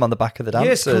Goldblum on the back of the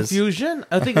dancers. Yes, confusion.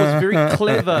 I think it was very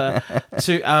clever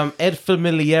to add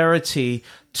familiarity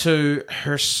to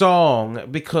her song,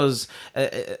 because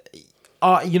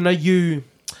when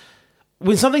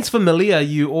something's familiar,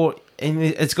 and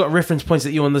it's got reference points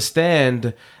that you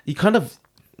understand, you kind of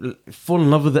fall in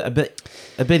love with it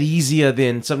a bit easier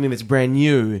than something that's brand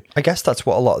new. I guess that's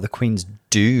what a lot of the queens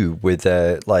do with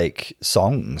like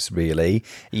songs, really.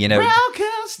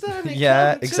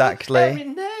 Yeah,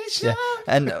 exactly. Yeah.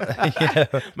 And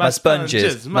my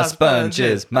sponges.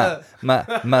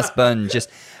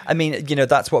 I mean,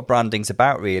 that's what branding's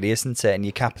about, really, isn't it? And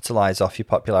you capitalize off your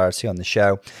popularity on the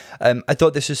show. I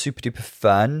thought this was super duper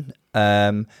fun.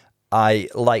 I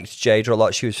liked Jada a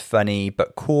lot. She was funny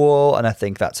but cool, and I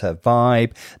think that's her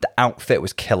vibe. The outfit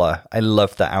was killer. I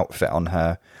loved the outfit on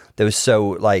her. There was so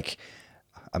like,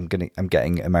 I'm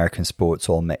getting American sports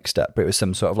all mixed up, but it was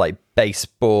some sort of like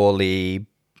baseball-y,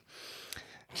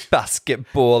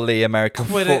 basketball-y, American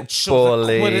football-y.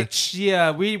 Quidditch,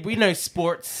 yeah, we know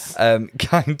sports.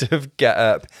 Kind of get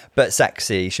up, but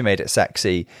sexy. She made it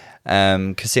sexy.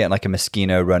 Could see it on like a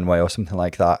Moschino runway or something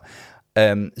like that.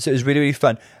 So it was really, really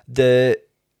fun.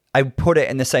 I put it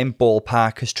in the same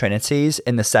ballpark as Trinity's,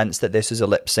 in the sense that this is a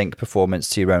lip sync performance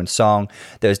to your own song.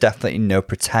 There was definitely no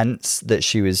pretense that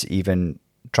she was even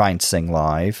trying to sing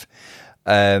live.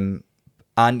 And,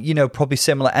 probably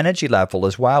similar energy level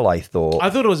as well, I thought. I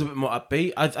thought it was a bit more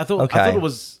upbeat. I thought it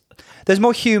was... There's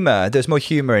more humour. There's more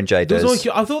humour in Jada's.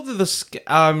 I thought that this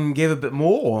gave a bit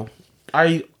more.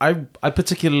 I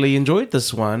particularly enjoyed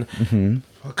this one. Mm-hmm.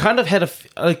 I kind of had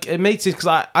it made sense,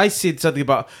 because I said something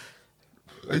about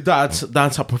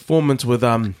dance up performance with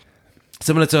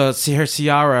similar to her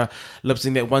Ciara lip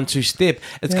sync, that 1-2 step.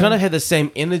 It's kind of had the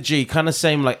same energy, kind of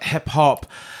same like hip hop,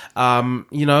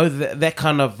 that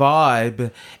kind of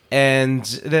vibe, and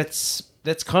that's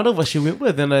that's kind of what she went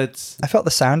with, and it's. I felt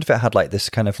the sound of it had like this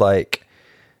kind of like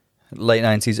late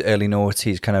 90s, early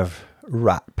noughties kind of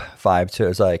rap vibe to it. It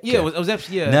was like Yeah, it was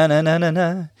actually na na na na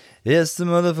na. It's the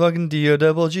motherfucking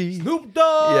D-O-double-G. Snoop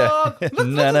Dogg. Yeah.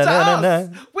 Listen Na, na, to na, na, us.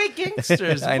 na. We're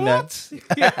gangsters. I know. What?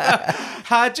 Yeah.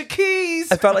 Hide your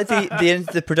keys. I felt like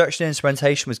the production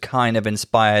instrumentation was kind of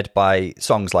inspired by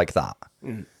songs like that.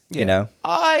 You know?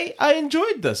 I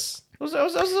enjoyed this. It was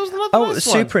another nice one.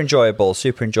 Super enjoyable,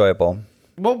 super enjoyable.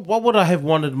 What would I have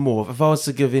wanted more if I was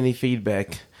to give any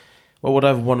feedback? What would I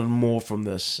have wanted more from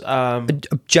this?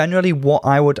 Generally, what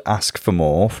I would ask for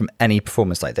more from any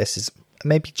performance like this is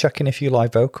maybe chuck in a few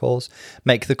live vocals,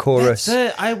 make the chorus.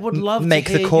 That's it. I would love make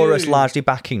to hear the chorus you. largely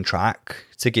backing track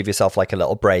to give yourself like a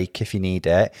little break if you need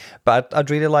it. But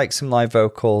I'd really like some live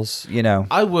vocals. You know,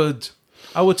 I would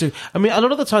too. I mean, a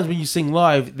lot of the times when you sing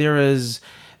live,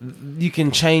 you can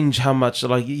change how much.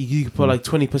 Like you can put like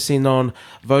 20% on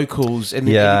vocals and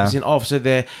then 80% off, so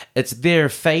they're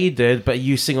faded, but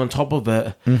you sing on top of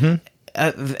it. Mm-hmm.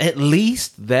 At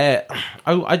least that.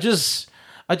 I just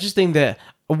think that.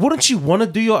 Wouldn't you want to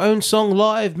do your own song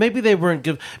live? Maybe they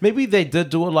did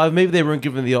do it live. Maybe they weren't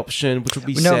given the option, which would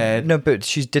be sad. No, but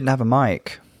she didn't have a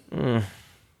mic.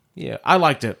 Yeah, I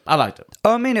liked it.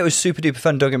 Oh, I mean, it was super duper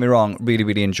fun. Don't get me wrong. Really,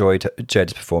 really enjoyed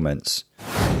Jed's performance.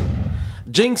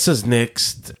 Jinx is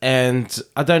next, and she's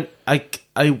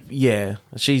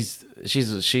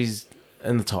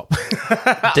in the top.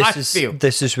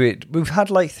 This is weird. We've had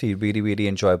like 3 really, really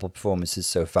enjoyable performances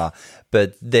so far,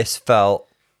 but this felt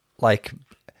like,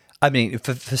 I mean,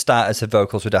 for starters, her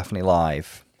vocals were definitely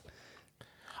live.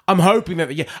 I'm hoping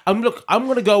that, I'm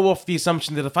going to go off the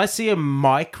assumption that if I see a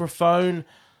microphone,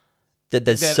 that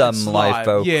there's some live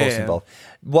vocals involved.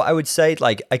 What I would say,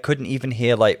 like, I couldn't even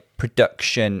hear like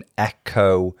production,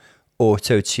 echo,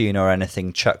 auto-tune or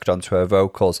anything chucked onto her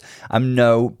vocals. I'm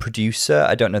no producer.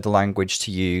 I don't know the language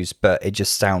to use, but it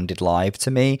just sounded live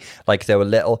to me. Like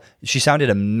she sounded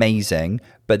amazing,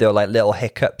 but there were like little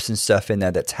hiccups and stuff in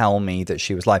there that tell me that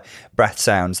she was live. Breath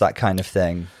sounds, that kind of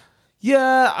thing.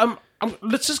 Yeah,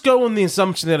 let's just go on the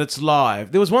assumption that it's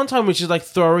live. There was one time when she's like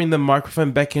throwing the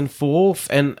microphone back and forth,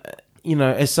 and you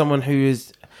know, as someone who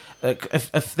is,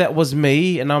 if that was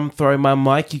me and I'm throwing my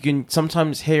mic, you can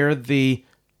sometimes hear the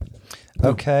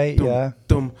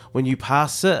dum, when you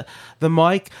pass it, the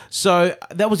mic. So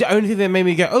that was the only thing that made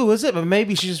me go, oh, is it? But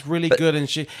maybe she's just really good, and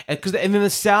then the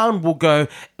sound will go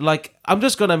like, I'm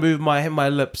just gonna move my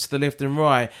lips to the left and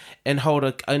right and hold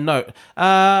a note.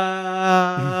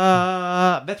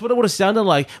 That's what it would have sounded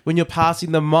like when you're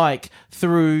passing the mic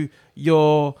through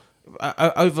your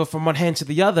over from one hand to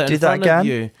the other in front of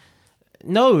you.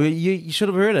 No, you should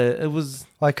have heard it. It was.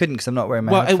 Well, I couldn't because I'm not wearing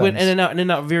my headphones. It went in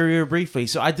and out very, very briefly,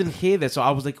 so I didn't hear that. So I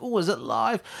was like, "Oh, is it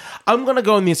live?" I'm gonna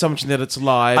go on the assumption that it's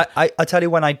live. I tell you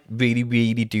when I really,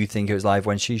 really do think it was live,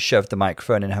 when she shoved the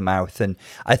microphone in her mouth, and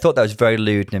I thought that was very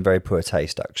lewd and in very poor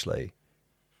taste, actually.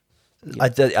 Yeah.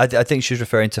 I think she was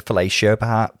referring to fellatio,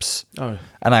 perhaps. Oh,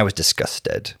 and I was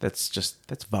disgusted. That's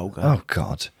vulgar. Oh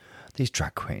God. These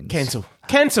drag queens.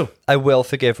 Cancel. I will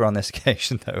forgive her on this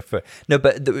occasion, though.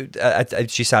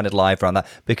 She sounded live around that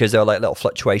because there were like little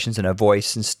fluctuations in her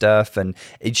voice and stuff, and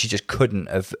she just couldn't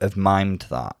have mimed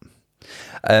that.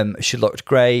 She looked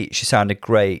great. She sounded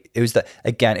great. It was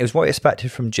it was what I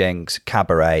expected from Jinx.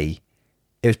 Cabaret.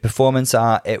 It was performance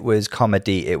art. It was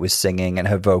comedy. It was singing, and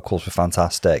her vocals were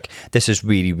fantastic. This is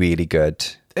really, really good.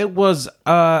 It was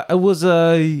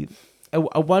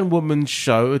a one-woman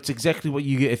show. It's exactly what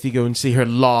you get if you go and see her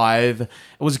live. It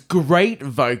was great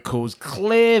vocals,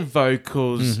 clear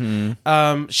vocals.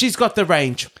 Mm-hmm. She's got the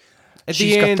range. At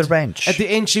the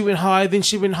end, she went higher, then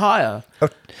she went higher. Oh,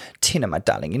 Tina, my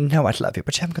darling, you know I love you,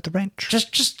 but you haven't got the range.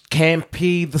 Just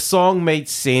campy. The song made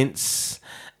sense.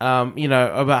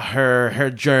 About her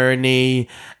journey.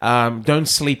 Don't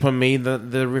sleep on me.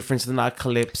 The reference to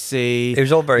narcolepsy. It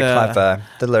was all very clever.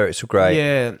 The lyrics were great.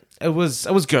 Yeah. It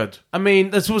was good. I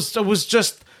mean, it was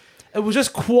just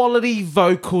quality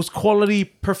vocals, quality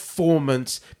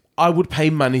performance. I would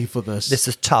pay money for this. This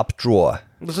is top drawer.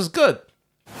 This is good.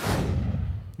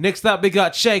 Next up, we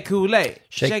got Shea Coulee.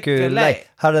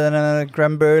 Harder than a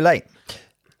creme brulee.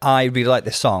 I really like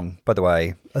this song, by the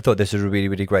way. I thought this was a really,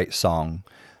 really great song.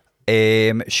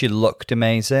 She looked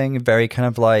amazing. Very kind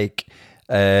of like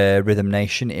Rhythm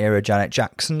Nation era Janet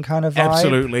Jackson kind of vibe.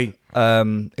 Absolutely.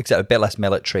 Except a bit less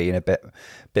military and a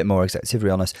bit more executive, to be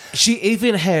honest. She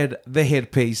even had the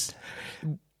headpiece.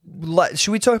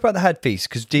 Should we talk about the headpiece?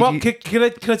 Because can I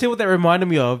tell you what that reminded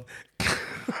me of?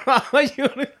 You're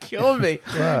gonna kill me.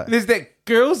 Right. There's that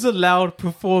Girls Aloud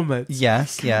performance.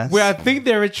 Yes. Where I think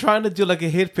they were trying to do like a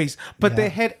headpiece, but they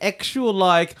had actual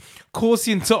like call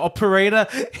center operator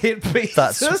headpieces.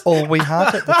 That's all we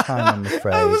had at the time, I'm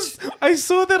afraid. I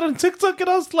saw that on TikTok and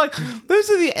I was like, those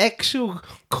are the actual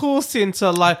call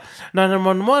center, like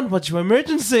 911, what's your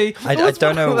emergency? I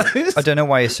don't know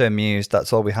why you're so amused.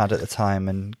 That's all we had at the time,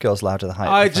 and Girls Aloud at the height.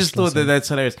 I just thought that's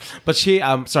hilarious. But Shea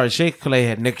Coulee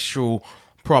had an actual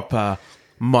proper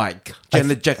mic,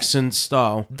 Janet Jackson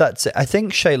style. That's it. I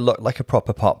think Shea looked like a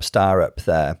proper pop star up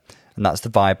there, and that's the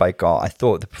vibe I got. I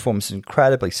thought the performance was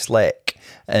incredibly slick,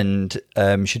 and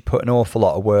she'd put an awful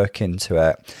lot of work into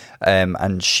it,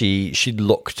 and she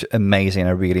looked amazing.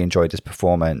 I really enjoyed this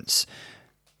performance.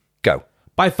 Go.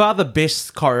 By far the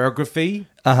best choreography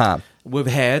we've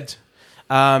had,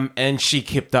 and she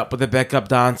kept up with the backup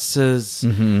dancers.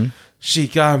 Mm-hmm.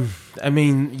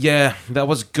 That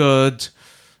was good.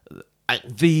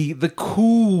 The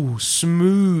cool,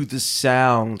 smooth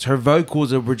sound. Her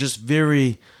vocals were just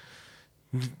very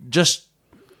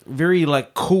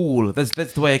like cool. That's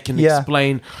the way I can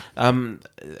explain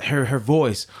her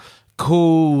voice.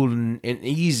 Cool and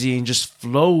easy and just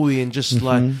flowy and just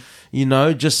like it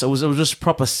was just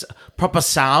proper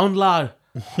sound, lad.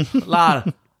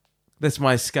 Lad. That's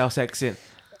my Scouse accent.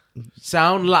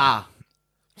 Sound, la.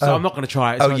 So I'm not going to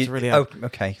try it.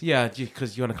 Okay. Yeah,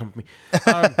 because you want to come with me.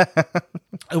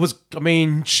 It was. I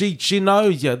mean, she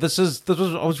knows. Yeah, this was. It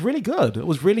was really good. It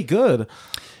was really good.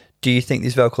 Do you think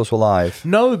these vocals were live?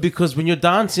 No, because when you're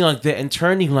dancing like that and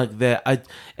turning like that,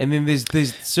 and then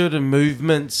there's certain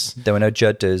movements. There were no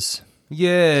judges.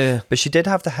 Yeah, but she did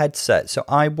have the headset, so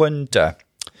I wonder.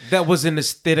 That was an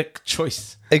aesthetic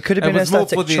choice. It could have been an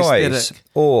aesthetic choice,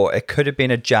 or it could have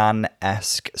been a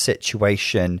Jan-esque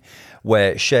situation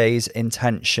where Shea's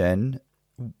intention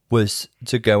was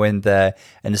to go in there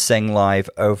and sing live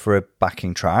over a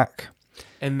backing track.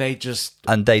 And they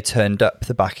turned up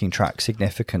the backing track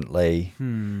significantly.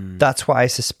 That's what I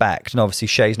suspect. And obviously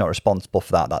Shea's not responsible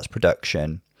for that. That's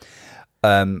production.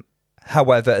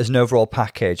 However, as an overall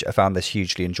package, I found this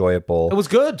hugely enjoyable. It was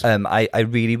good. I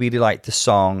really, really liked the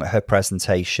song, her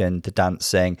presentation, the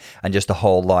dancing, and just the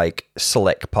whole like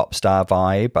slick pop star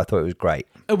vibe. I thought it was great.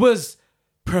 It was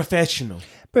professional.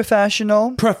 It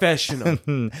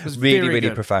was really, really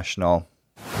good. Professional.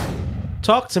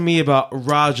 Talk to me about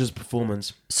Raja's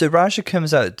performance. So Raja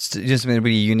comes out just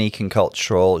really unique and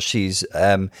cultural. She's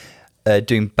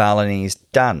doing Balinese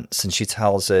dance, and she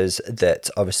tells us that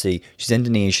obviously she's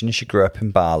Indonesian. She grew up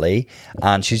in Bali,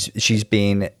 and she's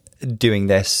been doing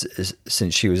this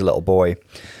since she was a little boy.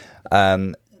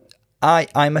 I'm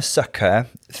a sucker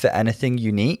for anything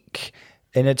unique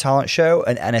in a talent show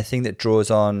and anything that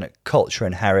draws on culture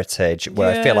and heritage,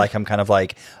 where I feel like I'm kind of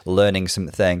like learning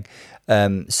something.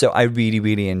 So I really,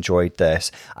 really enjoyed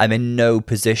this. I'm in no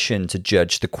position to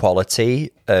judge the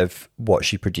quality of what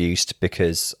she produced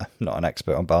because I'm not an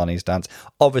expert on Balinese dance.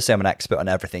 Obviously, I'm an expert on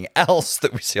everything else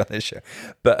that we see on this show.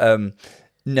 But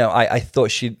no, I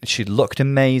thought she looked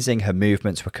amazing. Her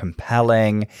movements were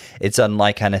compelling. It's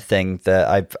unlike anything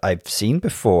that I've seen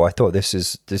before. I thought this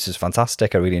is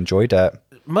fantastic. I really enjoyed it.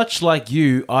 Much like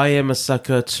you, I am a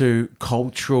sucker to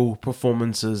cultural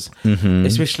performances,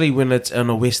 especially when it's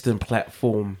on a Western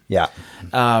platform. Yeah.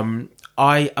 I'm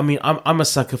a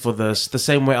sucker for this. The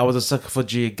same way I was a sucker for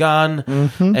Gia Gunn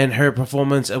and her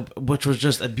performance, which was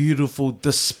just a beautiful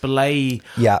display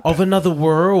of another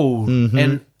world.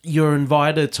 And you're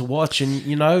invited to watch,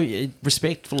 and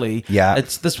respectfully,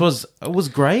 it was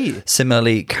great.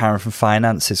 Similarly, Karen from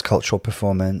Finance's cultural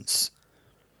performance,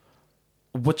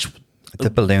 the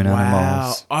balloon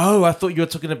animals. Oh, I thought you were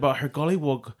talking about her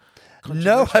gollywog.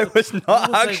 No, I was not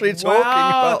talking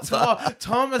about that.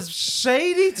 Tom is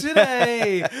shady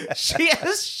today. She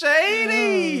is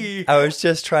shady. I was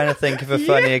just trying to think of a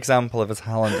funny example of a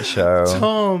talent show.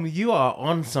 Tom, you are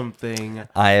on something.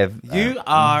 I have. You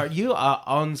are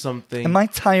on something. Am I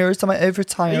tired? Am I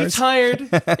overtired? Are you tired?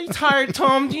 Are you tired,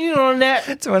 Tom? Do you know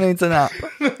that? Do I need a nap?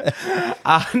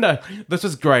 No, this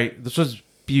was great. This was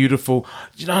beautiful.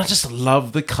 I just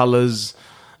love the colors.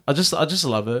 I just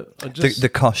love it. The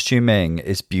costuming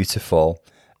is beautiful,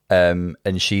 and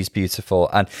she's beautiful,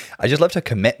 and I just loved her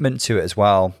commitment to it as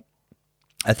well.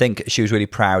 I think she was really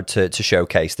proud to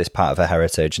showcase this part of her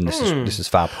heritage, and this is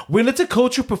fab. When it's a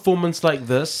cultural performance like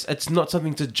this, it's not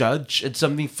something to judge. It's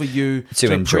something for you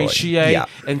to appreciate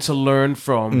and to learn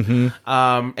from,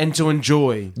 and to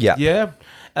enjoy. Yeah.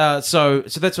 So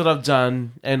that's what I've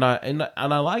done, and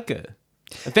I like it.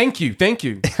 Thank you.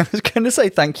 I was going to say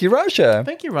thank you, Raja.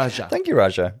 Thank you, Raja. Thank you,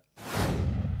 Raja.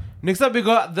 Next up, we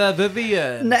got the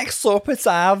Vivian. Next up, it's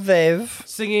our Viv.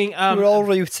 Singing... we're all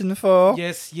rooting for.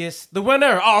 Yes. The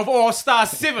winner of All Star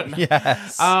 7.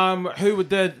 Yes. Who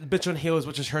did Bitch on Heels,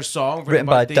 which is her song. Written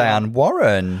by Diane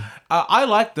Warren. I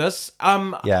like this.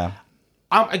 Yeah.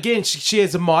 Again, she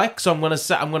has a mic, so I'm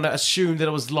gonna assume that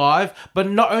it was live. But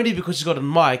not only because she's got a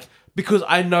mic, because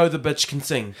I know the bitch can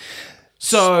sing.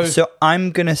 So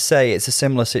I'm gonna say it's a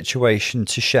similar situation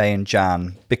to Shay and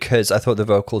Jan, because I thought the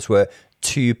vocals were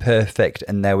too perfect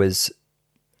and there was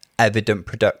evident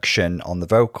production on the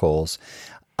vocals.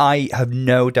 I have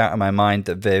no doubt in my mind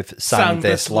that Viv sang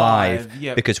this live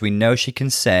yep. because we know she can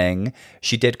sing.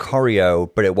 She did choreo,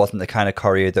 but it wasn't the kind of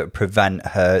choreo that would prevent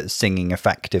her singing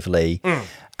effectively.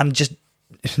 And just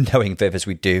knowing Viv as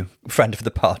we do, friend of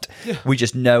the pod, we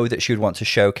just know that she would want to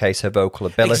showcase her vocal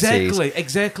abilities.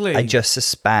 Exactly. I just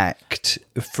suspect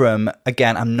from,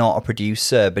 again, I'm not a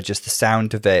producer, but just the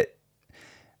sound of it,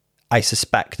 I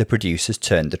suspect the producers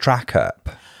turned the track up.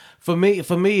 For me,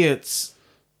 it's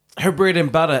her bread and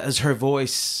butter is her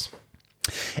voice.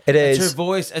 It's her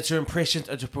voice, it's her impressions,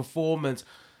 it's her performance.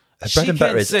 Her bread and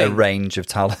butter is a range of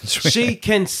talents. Really. She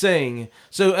can sing.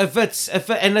 So if it's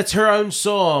her own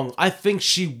song, I think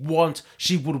she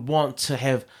would want to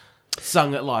have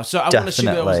sung it live. So I want to assume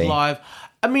that it was live.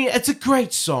 I mean, it's a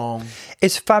great song.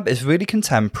 It's fab. It's really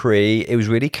contemporary. It was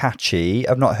really catchy.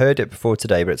 I've not heard it before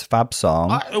today, but it's a fab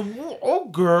song. Oh,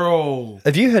 girl.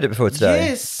 Have you heard it before today?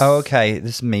 Yes. Oh, okay.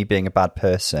 This is me being a bad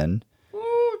person.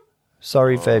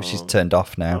 Sorry, Viv. She's turned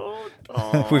off now.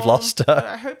 We've lost her.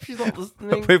 I hope she's not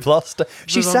listening. We've lost her.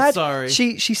 She said. Sorry.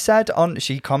 She said on.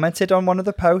 She commented on one of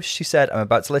the posts. She said, "I'm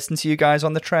about to listen to you guys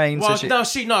on the train." Well, so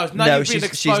she knows. Now you've been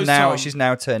exposed. She's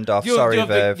now turned off. Sorry,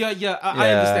 Viv. Yeah. I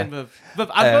understand,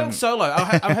 Viv. I'm going solo.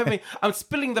 I'm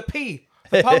spilling the P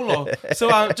for Polo.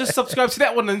 So just subscribe to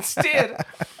that one instead.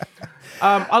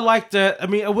 I liked it. I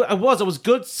mean, it was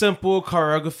good, simple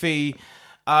choreography.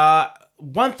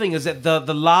 One thing is that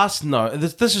the last note.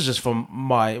 This is just from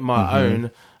my own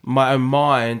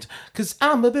mind, because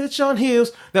I'm a bitch on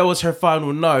heels. That was her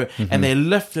final note, and they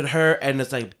lifted her, and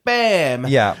it's like bam.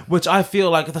 Yeah. Which I feel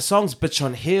like the song's bitch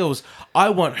on heels. I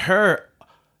want her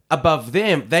above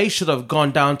them. They should have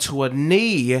gone down to a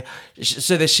knee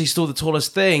so that she's still the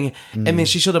tallest thing, and then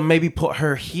she should have maybe put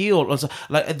her heel on.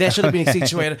 Like that should have been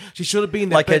situated. She should have been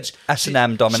the like bitch. a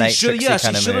S&M dominatrix kind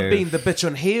of move. She should have been the bitch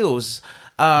on heels.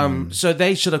 So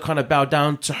they should have kind of bowed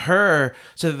down to her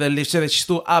so that she's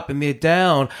still up and they're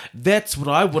down. That's what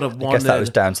I would have wanted. I guess that was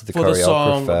down to the for the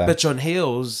song choreographer. "Bitch on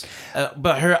Heels,"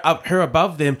 but her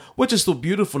above them, which is still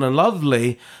beautiful and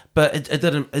lovely. But it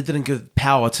didn't give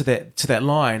power to that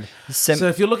line. So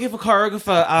if you're looking for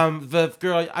choreographer, Viv,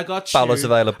 girl, I got you. Ballow's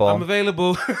available. I'm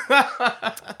available.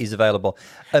 He's available.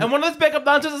 And one of those backup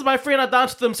dancers is my friend. I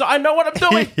dance with them, so I know what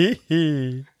I'm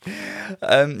doing.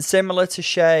 Similar to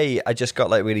Shay, I just got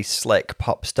like really slick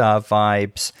pop star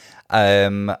vibes.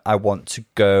 I want to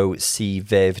go see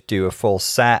Viv do a full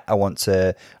set. I want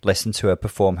to listen to her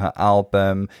perform her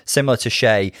album. Similar to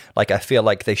Shay, like I feel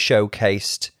like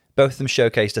both of them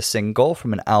showcased a single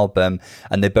from an album,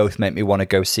 and they both make me want to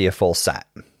go see a full set.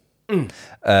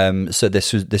 So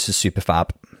this is super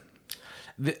fab.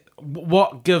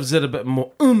 What gives it a bit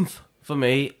more oomph for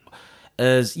me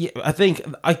is, I think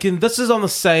this is on the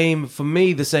same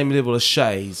level as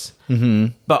Shay's.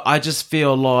 But I just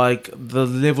feel like the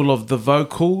level of the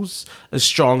vocals is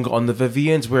stronger on the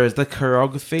Vivian's, whereas the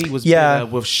choreography was better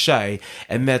with Shay,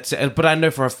 and that's it. But I know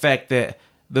for a fact that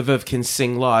the Viv can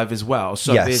sing live as well.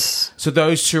 So yes. So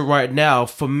those two right now,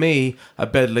 for me, are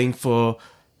battling for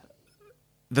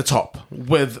the top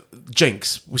with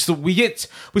Jinx. We still yet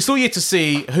to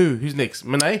see who's next.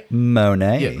 Monet.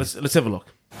 Yeah, let's have a look.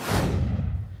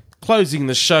 Closing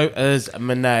the show is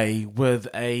Monet with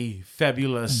a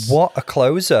fabulous what a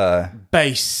closer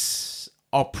bass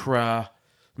opera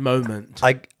moment.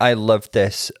 I loved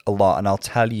this a lot, and I'll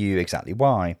tell you exactly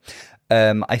why.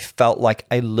 I felt like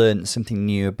I learned something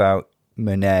new about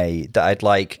Monet that I'd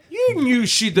like. You knew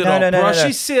she did opera. No.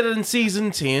 She said it in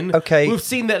season 10. Okay. We've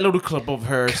seen that little clip of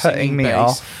her cutting singing me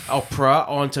bass off. opera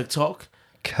on TikTok.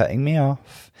 Cutting me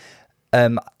off.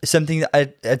 Something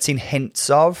that I'd seen hints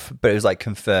of, but it was like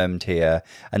confirmed here.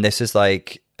 And this is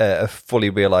like a fully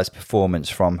realized performance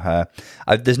from her.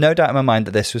 There's no doubt in my mind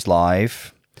that this was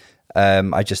live.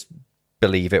 I just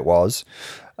believe it was.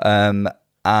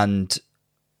 And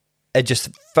it just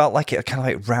felt like it kind of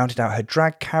like rounded out her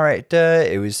drag character.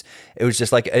 It was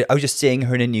just like, I was just seeing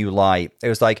her in a new light. It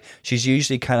was like, she's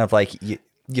usually kind of like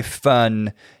your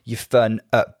fun,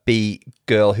 upbeat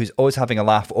girl who's always having a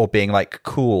laugh or being like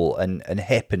cool and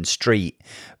hip and street.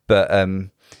 But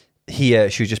here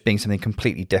she was just being something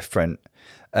completely different.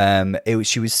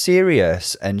 She was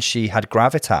serious and she had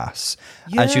gravitas,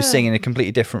 and she was singing in a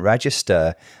completely different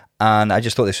register. And I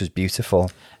just thought this was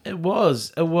beautiful. It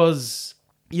was.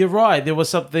 You're right. There was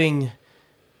something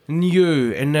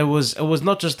new, and it was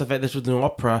not just the fact this was an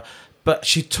opera, but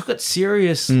she took it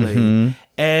seriously,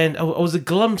 and it was a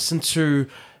glimpse into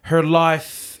her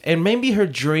life and maybe her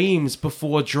dreams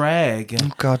before drag.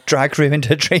 Oh God, drag ruined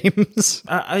her dreams.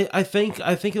 I think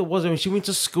it was. I mean, she went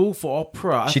to school for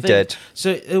opera. She did.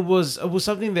 So it was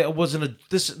something that wasn't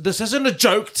this isn't a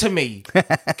joke to me.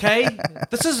 Okay,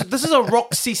 this is a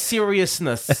Roxy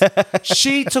seriousness.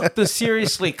 She took this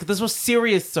seriously because this was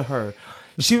serious to her.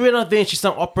 She went out there and she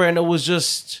sang opera, and it was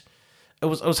just. It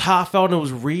was heartfelt and it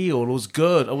was real. It was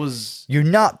good. It was. You're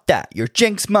not that. You're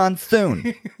Jinx Monsoon.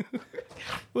 It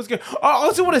was good. I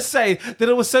also want to say that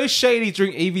it was so shady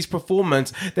during Evie's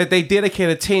performance that they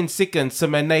dedicated 10 seconds to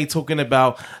Monet talking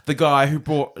about the guy who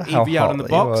brought Evie out in the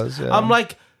box. Was, yeah. I'm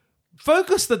like,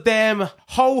 focus the damn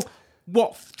whole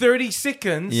 30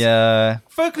 seconds. Yeah.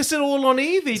 Focus it all on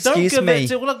Evie. Don't give it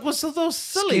to what's so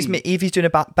silly. Excuse me, Evie's doing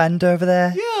a back bend over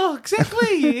there. Yeah,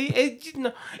 exactly.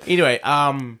 Anyway,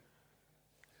 I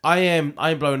am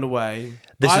blown away.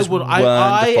 This is wonderful.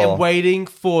 I am waiting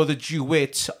for the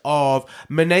duet of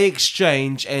Monet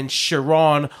Exchange and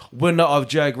Sharon, winner of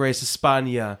Drag Race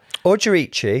España. Or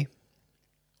Jerichi.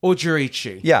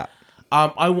 Yeah.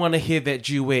 I want to hear that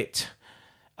duet.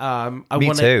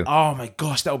 Me too. Oh my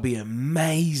gosh, that would be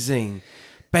amazing.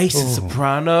 Bass and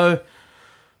soprano.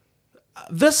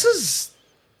 This was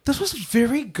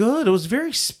very good. It was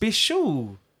very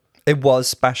special. It was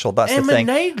special. That's and the thing.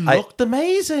 Monet looked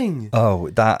amazing.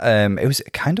 Oh, that it was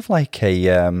kind of like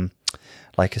a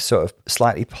sort of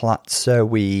slightly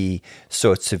palazzo-y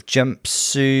sort of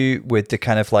jumpsuit with the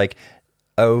kind of like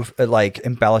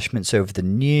embellishments over the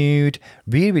nude.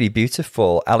 Really, really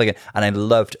beautiful, elegant, and I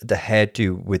loved the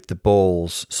hairdo with the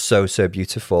balls. So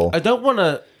beautiful. I don't want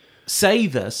to say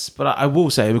this, but I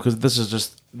will say, because this is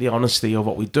just the honesty of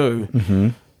what we do. Mm-hmm.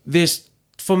 There's.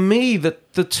 For me, the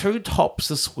two tops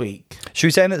this week. Should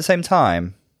we say them at the same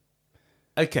time?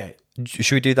 Okay.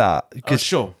 Should we do that?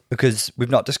 Sure. Because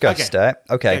we've not discussed it.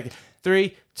 Okay.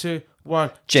 3, 2,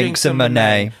 1. Jinx and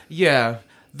Monet. Yeah.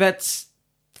 That's,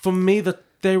 for me,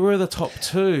 they were the top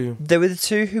two. They were the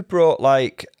two who brought,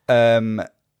 like, let's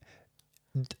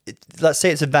say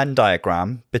it's a Venn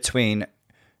diagram between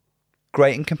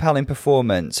great and compelling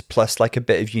performance plus, like, a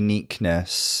bit of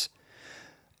uniqueness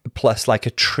plus like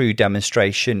a true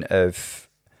demonstration of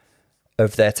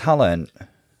their talent.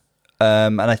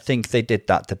 And I think they did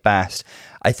that the best.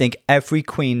 I think every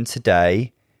queen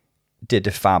today did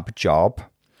a fab job.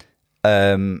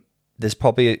 There's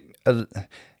probably some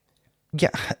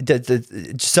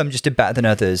just did better than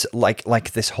others,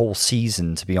 like this whole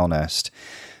season, to be honest.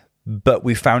 But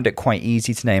we found it quite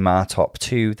easy to name our top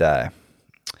two there.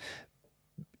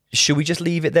 Should we just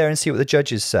leave it there and see what the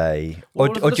judges say? Or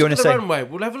do you want to say... Runway.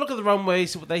 We'll have a look at the runway,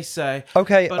 see what they say.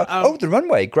 Okay. But, the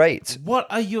runway. Great. What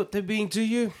are they being to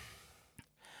you?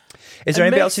 Is there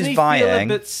anybody else who's vying? It makes me feel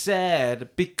a bit sad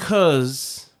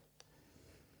because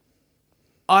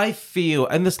I feel,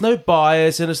 and there's no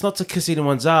bias and it's not to kiss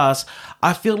anyone's ass,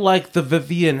 I feel like the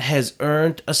Vivienne has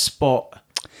earned a spot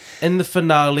in the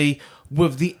finale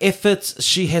with the efforts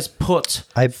she has put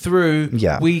through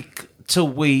week to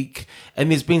week,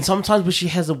 and there's been some times where she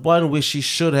hasn't won where she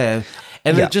should have,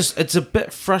 and it's a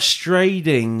bit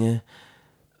frustrating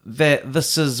that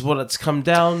this is what it's come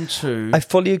down to. I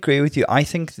fully agree with you. I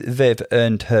think Viv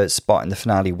earned her spot in the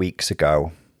finale weeks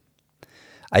ago.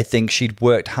 I think she'd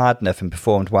worked hard enough and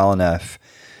performed well enough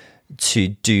to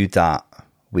do that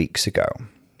weeks ago.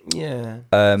 Yeah.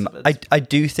 I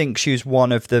do think she was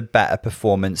one of the better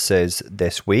performances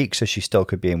this week, so she still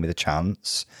could be in with a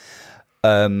chance.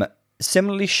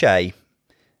 Similarly, Shea,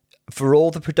 for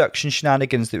all the production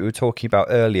shenanigans that we were talking about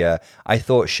earlier, I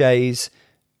thought Shea's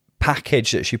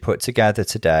package that she put together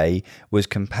today was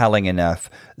compelling enough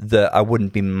that I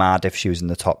wouldn't be mad if she was in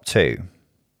the top two.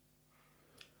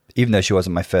 Even though she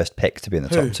wasn't my first pick to be in the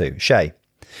top two. Shea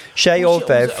or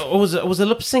Viv. It was a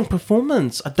lip sync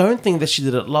performance. I don't think that she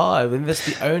did it live, and that's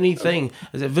the only thing,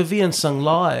 is that Vivienne sung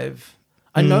live.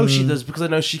 I know she does because I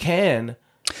know she can.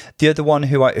 The other one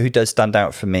who does stand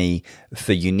out for me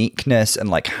for uniqueness and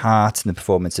like heart in the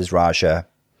performance is Raja.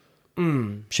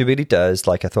 She really does.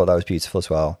 Like, I thought that was beautiful as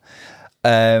well.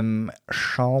 We've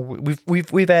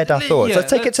aired our thoughts. Yeah, let's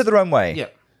take it to the runway. Yeah.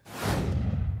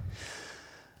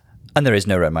 And there is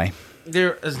no runway.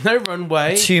 There is no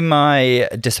runway. To my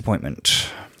disappointment.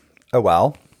 Oh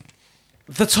well.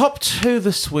 The top two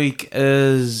this week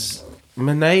is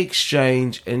Monet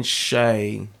Exchange and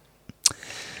Shea.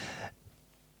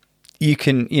 you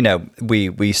can,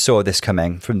 we saw this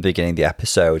coming from the beginning of the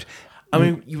episode. I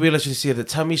mean, you realize you see that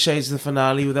tell me Shay's in the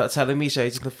finale without telling me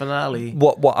Shay's in the finale.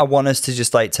 What I want us to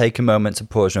just like take a moment to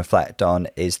pause and reflect on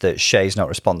is that Shay's not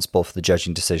responsible for the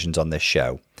judging decisions on this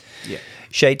show. Yeah.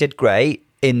 Shay did great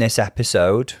in this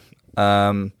episode.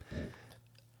 What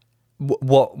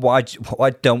I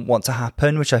don't want to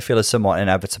happen, which I feel is somewhat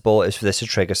inevitable, is for this to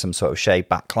trigger some sort of Shay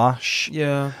backlash.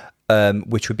 Yeah.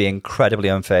 Which would be incredibly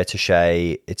unfair to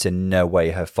Shay. It's in no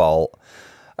way her fault.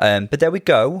 But there we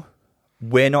go.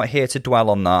 We're not here to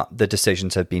dwell on that. The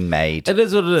decisions have been made. It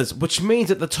is what it is, which means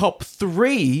that the top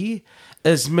three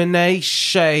is Monet,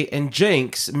 Shay, and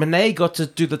Jinx. Monet got to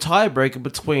do the tiebreaker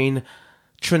between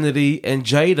Trinity and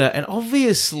Jada, and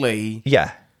obviously,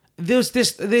 yeah, there's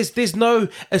no.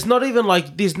 It's not even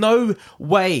like there's no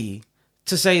way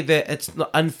to say that it's not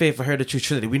unfair for her to choose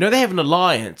Trinity. We know they have an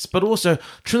alliance, but also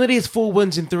Trinity has 4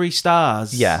 wins and 3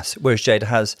 stars. Yes, whereas Jada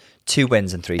has 2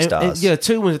 wins and 3 stars. Yeah,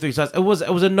 2 wins and 3 stars. It was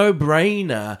a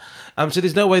no-brainer. So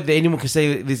there's no way that anyone can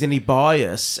say there's any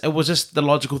bias. It was just the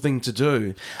logical thing to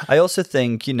do. I also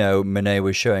think, Monet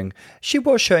was showing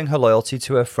her loyalty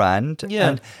to her friend. Yeah.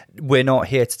 And we're not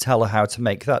here to tell her how to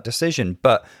make that decision.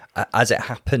 But as it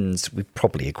happens, we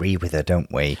probably agree with her, don't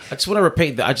we? I just want to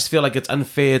repeat that. I just feel like it's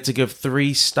unfair to give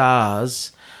 3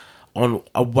 stars on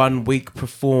a 1 week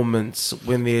performance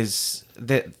when there's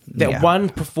that one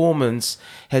performance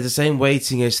has the same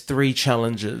weighting as 3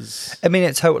 challenges. I mean,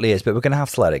 it totally is, but we're going to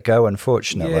have to let it go,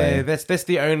 unfortunately. Yeah, that's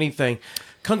the only thing.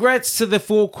 Congrats to the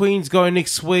 4 queens going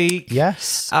next week.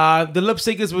 Yes. The lip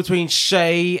sync is between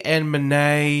Shay and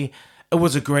Monet. It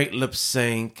was a great lip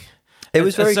sync. It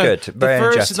was very good. Very the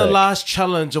first energetic. and the last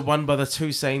challenge are won by the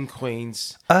 2 same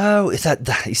queens. Oh, is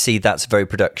that you see, that's very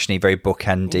production-y, very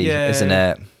bookendy, isn't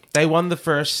it? They won the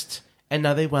first, and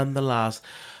now they won the last.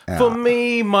 For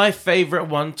me, my favourite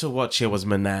one to watch here was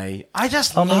Monet. I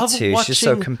just love me too. watching. She's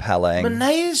so compelling.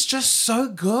 Monet is just so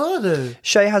good.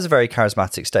 Shay has a very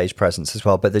charismatic stage presence as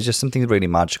well, but there's just something really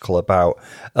magical about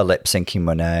a lip-syncing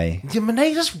Monet. Yeah, Monet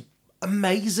is just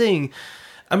amazing.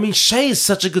 I mean, Shay is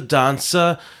such a good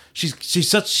dancer.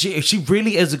 She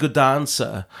really is a good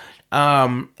dancer.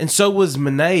 And so was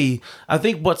Monet. I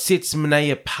think what sets Monet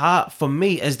apart for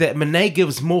me is that Monet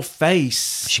gives more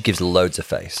face. She gives loads of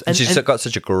face. And she's got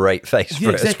such a great face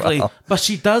for it as well. But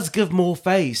she does give more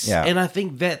face. Yeah. And I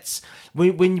think that's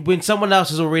when someone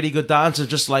else is already a good dancer,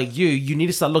 just like you need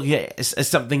to start looking at it as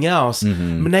something else.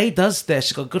 Mm-hmm. Monet does that.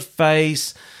 She's got good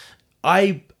face.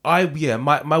 My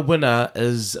winner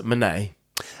is Monet.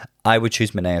 I would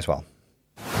choose Monet as well.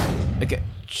 Okay.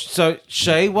 So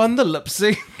Shay won the lip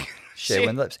sync. Shay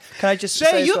won the lips. Can I just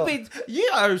Shay, say you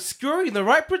are screwing the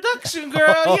right production,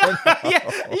 girl.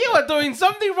 You are doing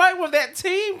something right with that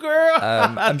team, girl.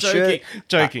 I'm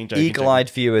joking. Eagle-eyed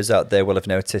viewers out there will have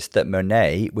noticed that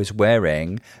Monet was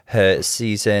wearing her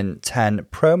season 10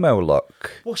 promo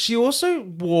look. Well, she also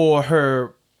wore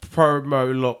her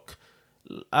promo look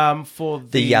for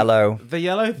the yellow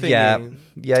thing.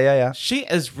 Yeah. She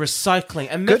is recycling,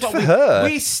 and good for her.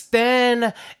 We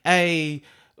stan a.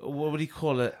 What do you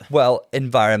call it? Well,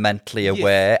 environmentally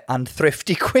aware and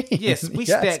thrifty queen. Yes, we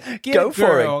stand. Go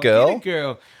for it, girl. Get it,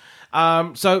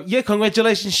 girl. So yeah,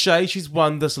 congratulations, Shay. She's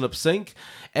won this lip sync,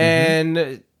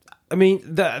 and I mean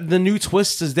the new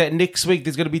twist is that next week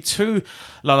there's going to be 2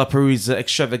 Lollapalooza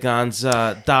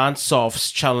Extravaganza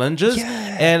dance-offs challenges,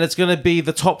 and it's going to be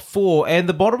the top 4 and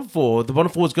the bottom 4. The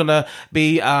bottom 4 is going to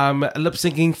be lip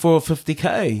syncing for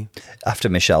 $50K. After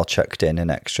Michelle chucked in an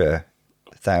extra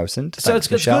 1,000. So it's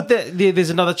good that there's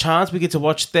another chance we get to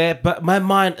watch that, but my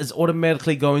mind is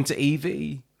automatically going to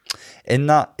Evie. In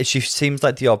that, she seems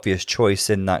like the obvious choice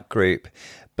in that group,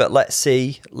 but let's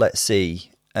see.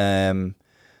 I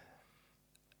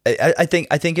think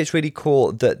it's really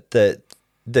cool that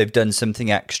they've done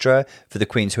something extra for the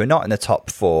queens who are not in the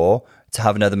top 4 to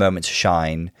have another moment to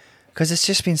shine. Because it's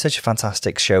just been such a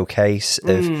fantastic showcase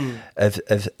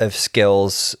of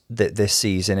skills this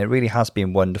season. It really has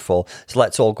been wonderful. So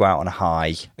let's all go out on a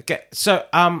high. Okay, so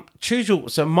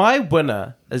So my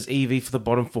winner is Evie for the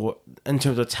bottom 4 in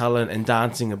terms of talent and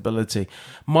dancing ability.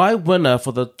 My winner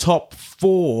for the top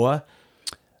 4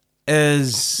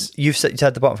 is You said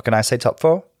the bottom. Can I say top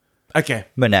 4? Okay,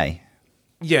 Monet.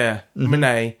 Yeah,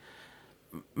 Monet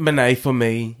for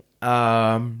me.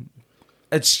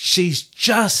 She's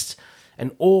just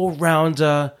an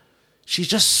all-rounder. She's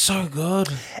just so good.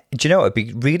 Do you know, it'd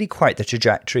be really quite the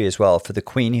trajectory as well for the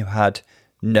queen who had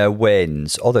no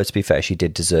wins, although to be fair, she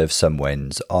did deserve some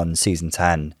wins on season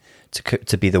 10,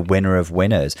 to be the winner of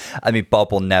winners. I mean,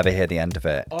 Bob will never hear the end of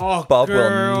it. Oh, Bob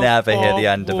girl, will never hear the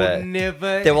end Bob of it.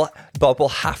 Never. Bob will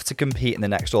have to compete in the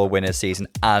next All Winners season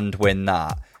and win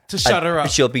that. To shut her up.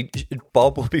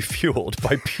 Bob will be fueled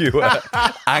by pure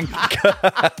anger.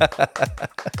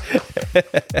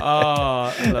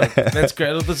 Oh, look, that's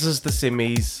great. Look, this is the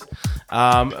semis.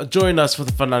 Join us for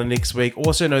the finale next week.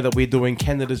 Also know that we're doing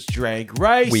Canada's Drag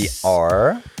Race. We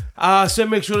are. So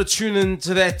make sure to tune in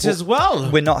to that as well.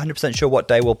 We're not 100% sure what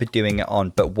day we'll be doing it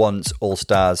on, but once All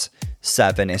Stars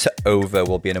 7 is over,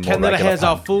 we'll be in a more regular Canada has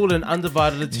pattern. our full and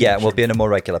undivided attention. Yeah, we'll be in a more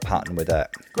regular pattern with it.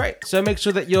 Great. So make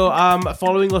sure that you're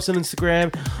following us on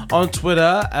Instagram, on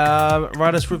Twitter.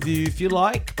 Write us a review if you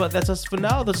like. But that's us for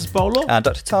now. This is Bolo. And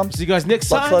Dr. Tom. See you guys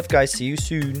next Lots time. of love, guys. See you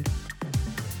soon.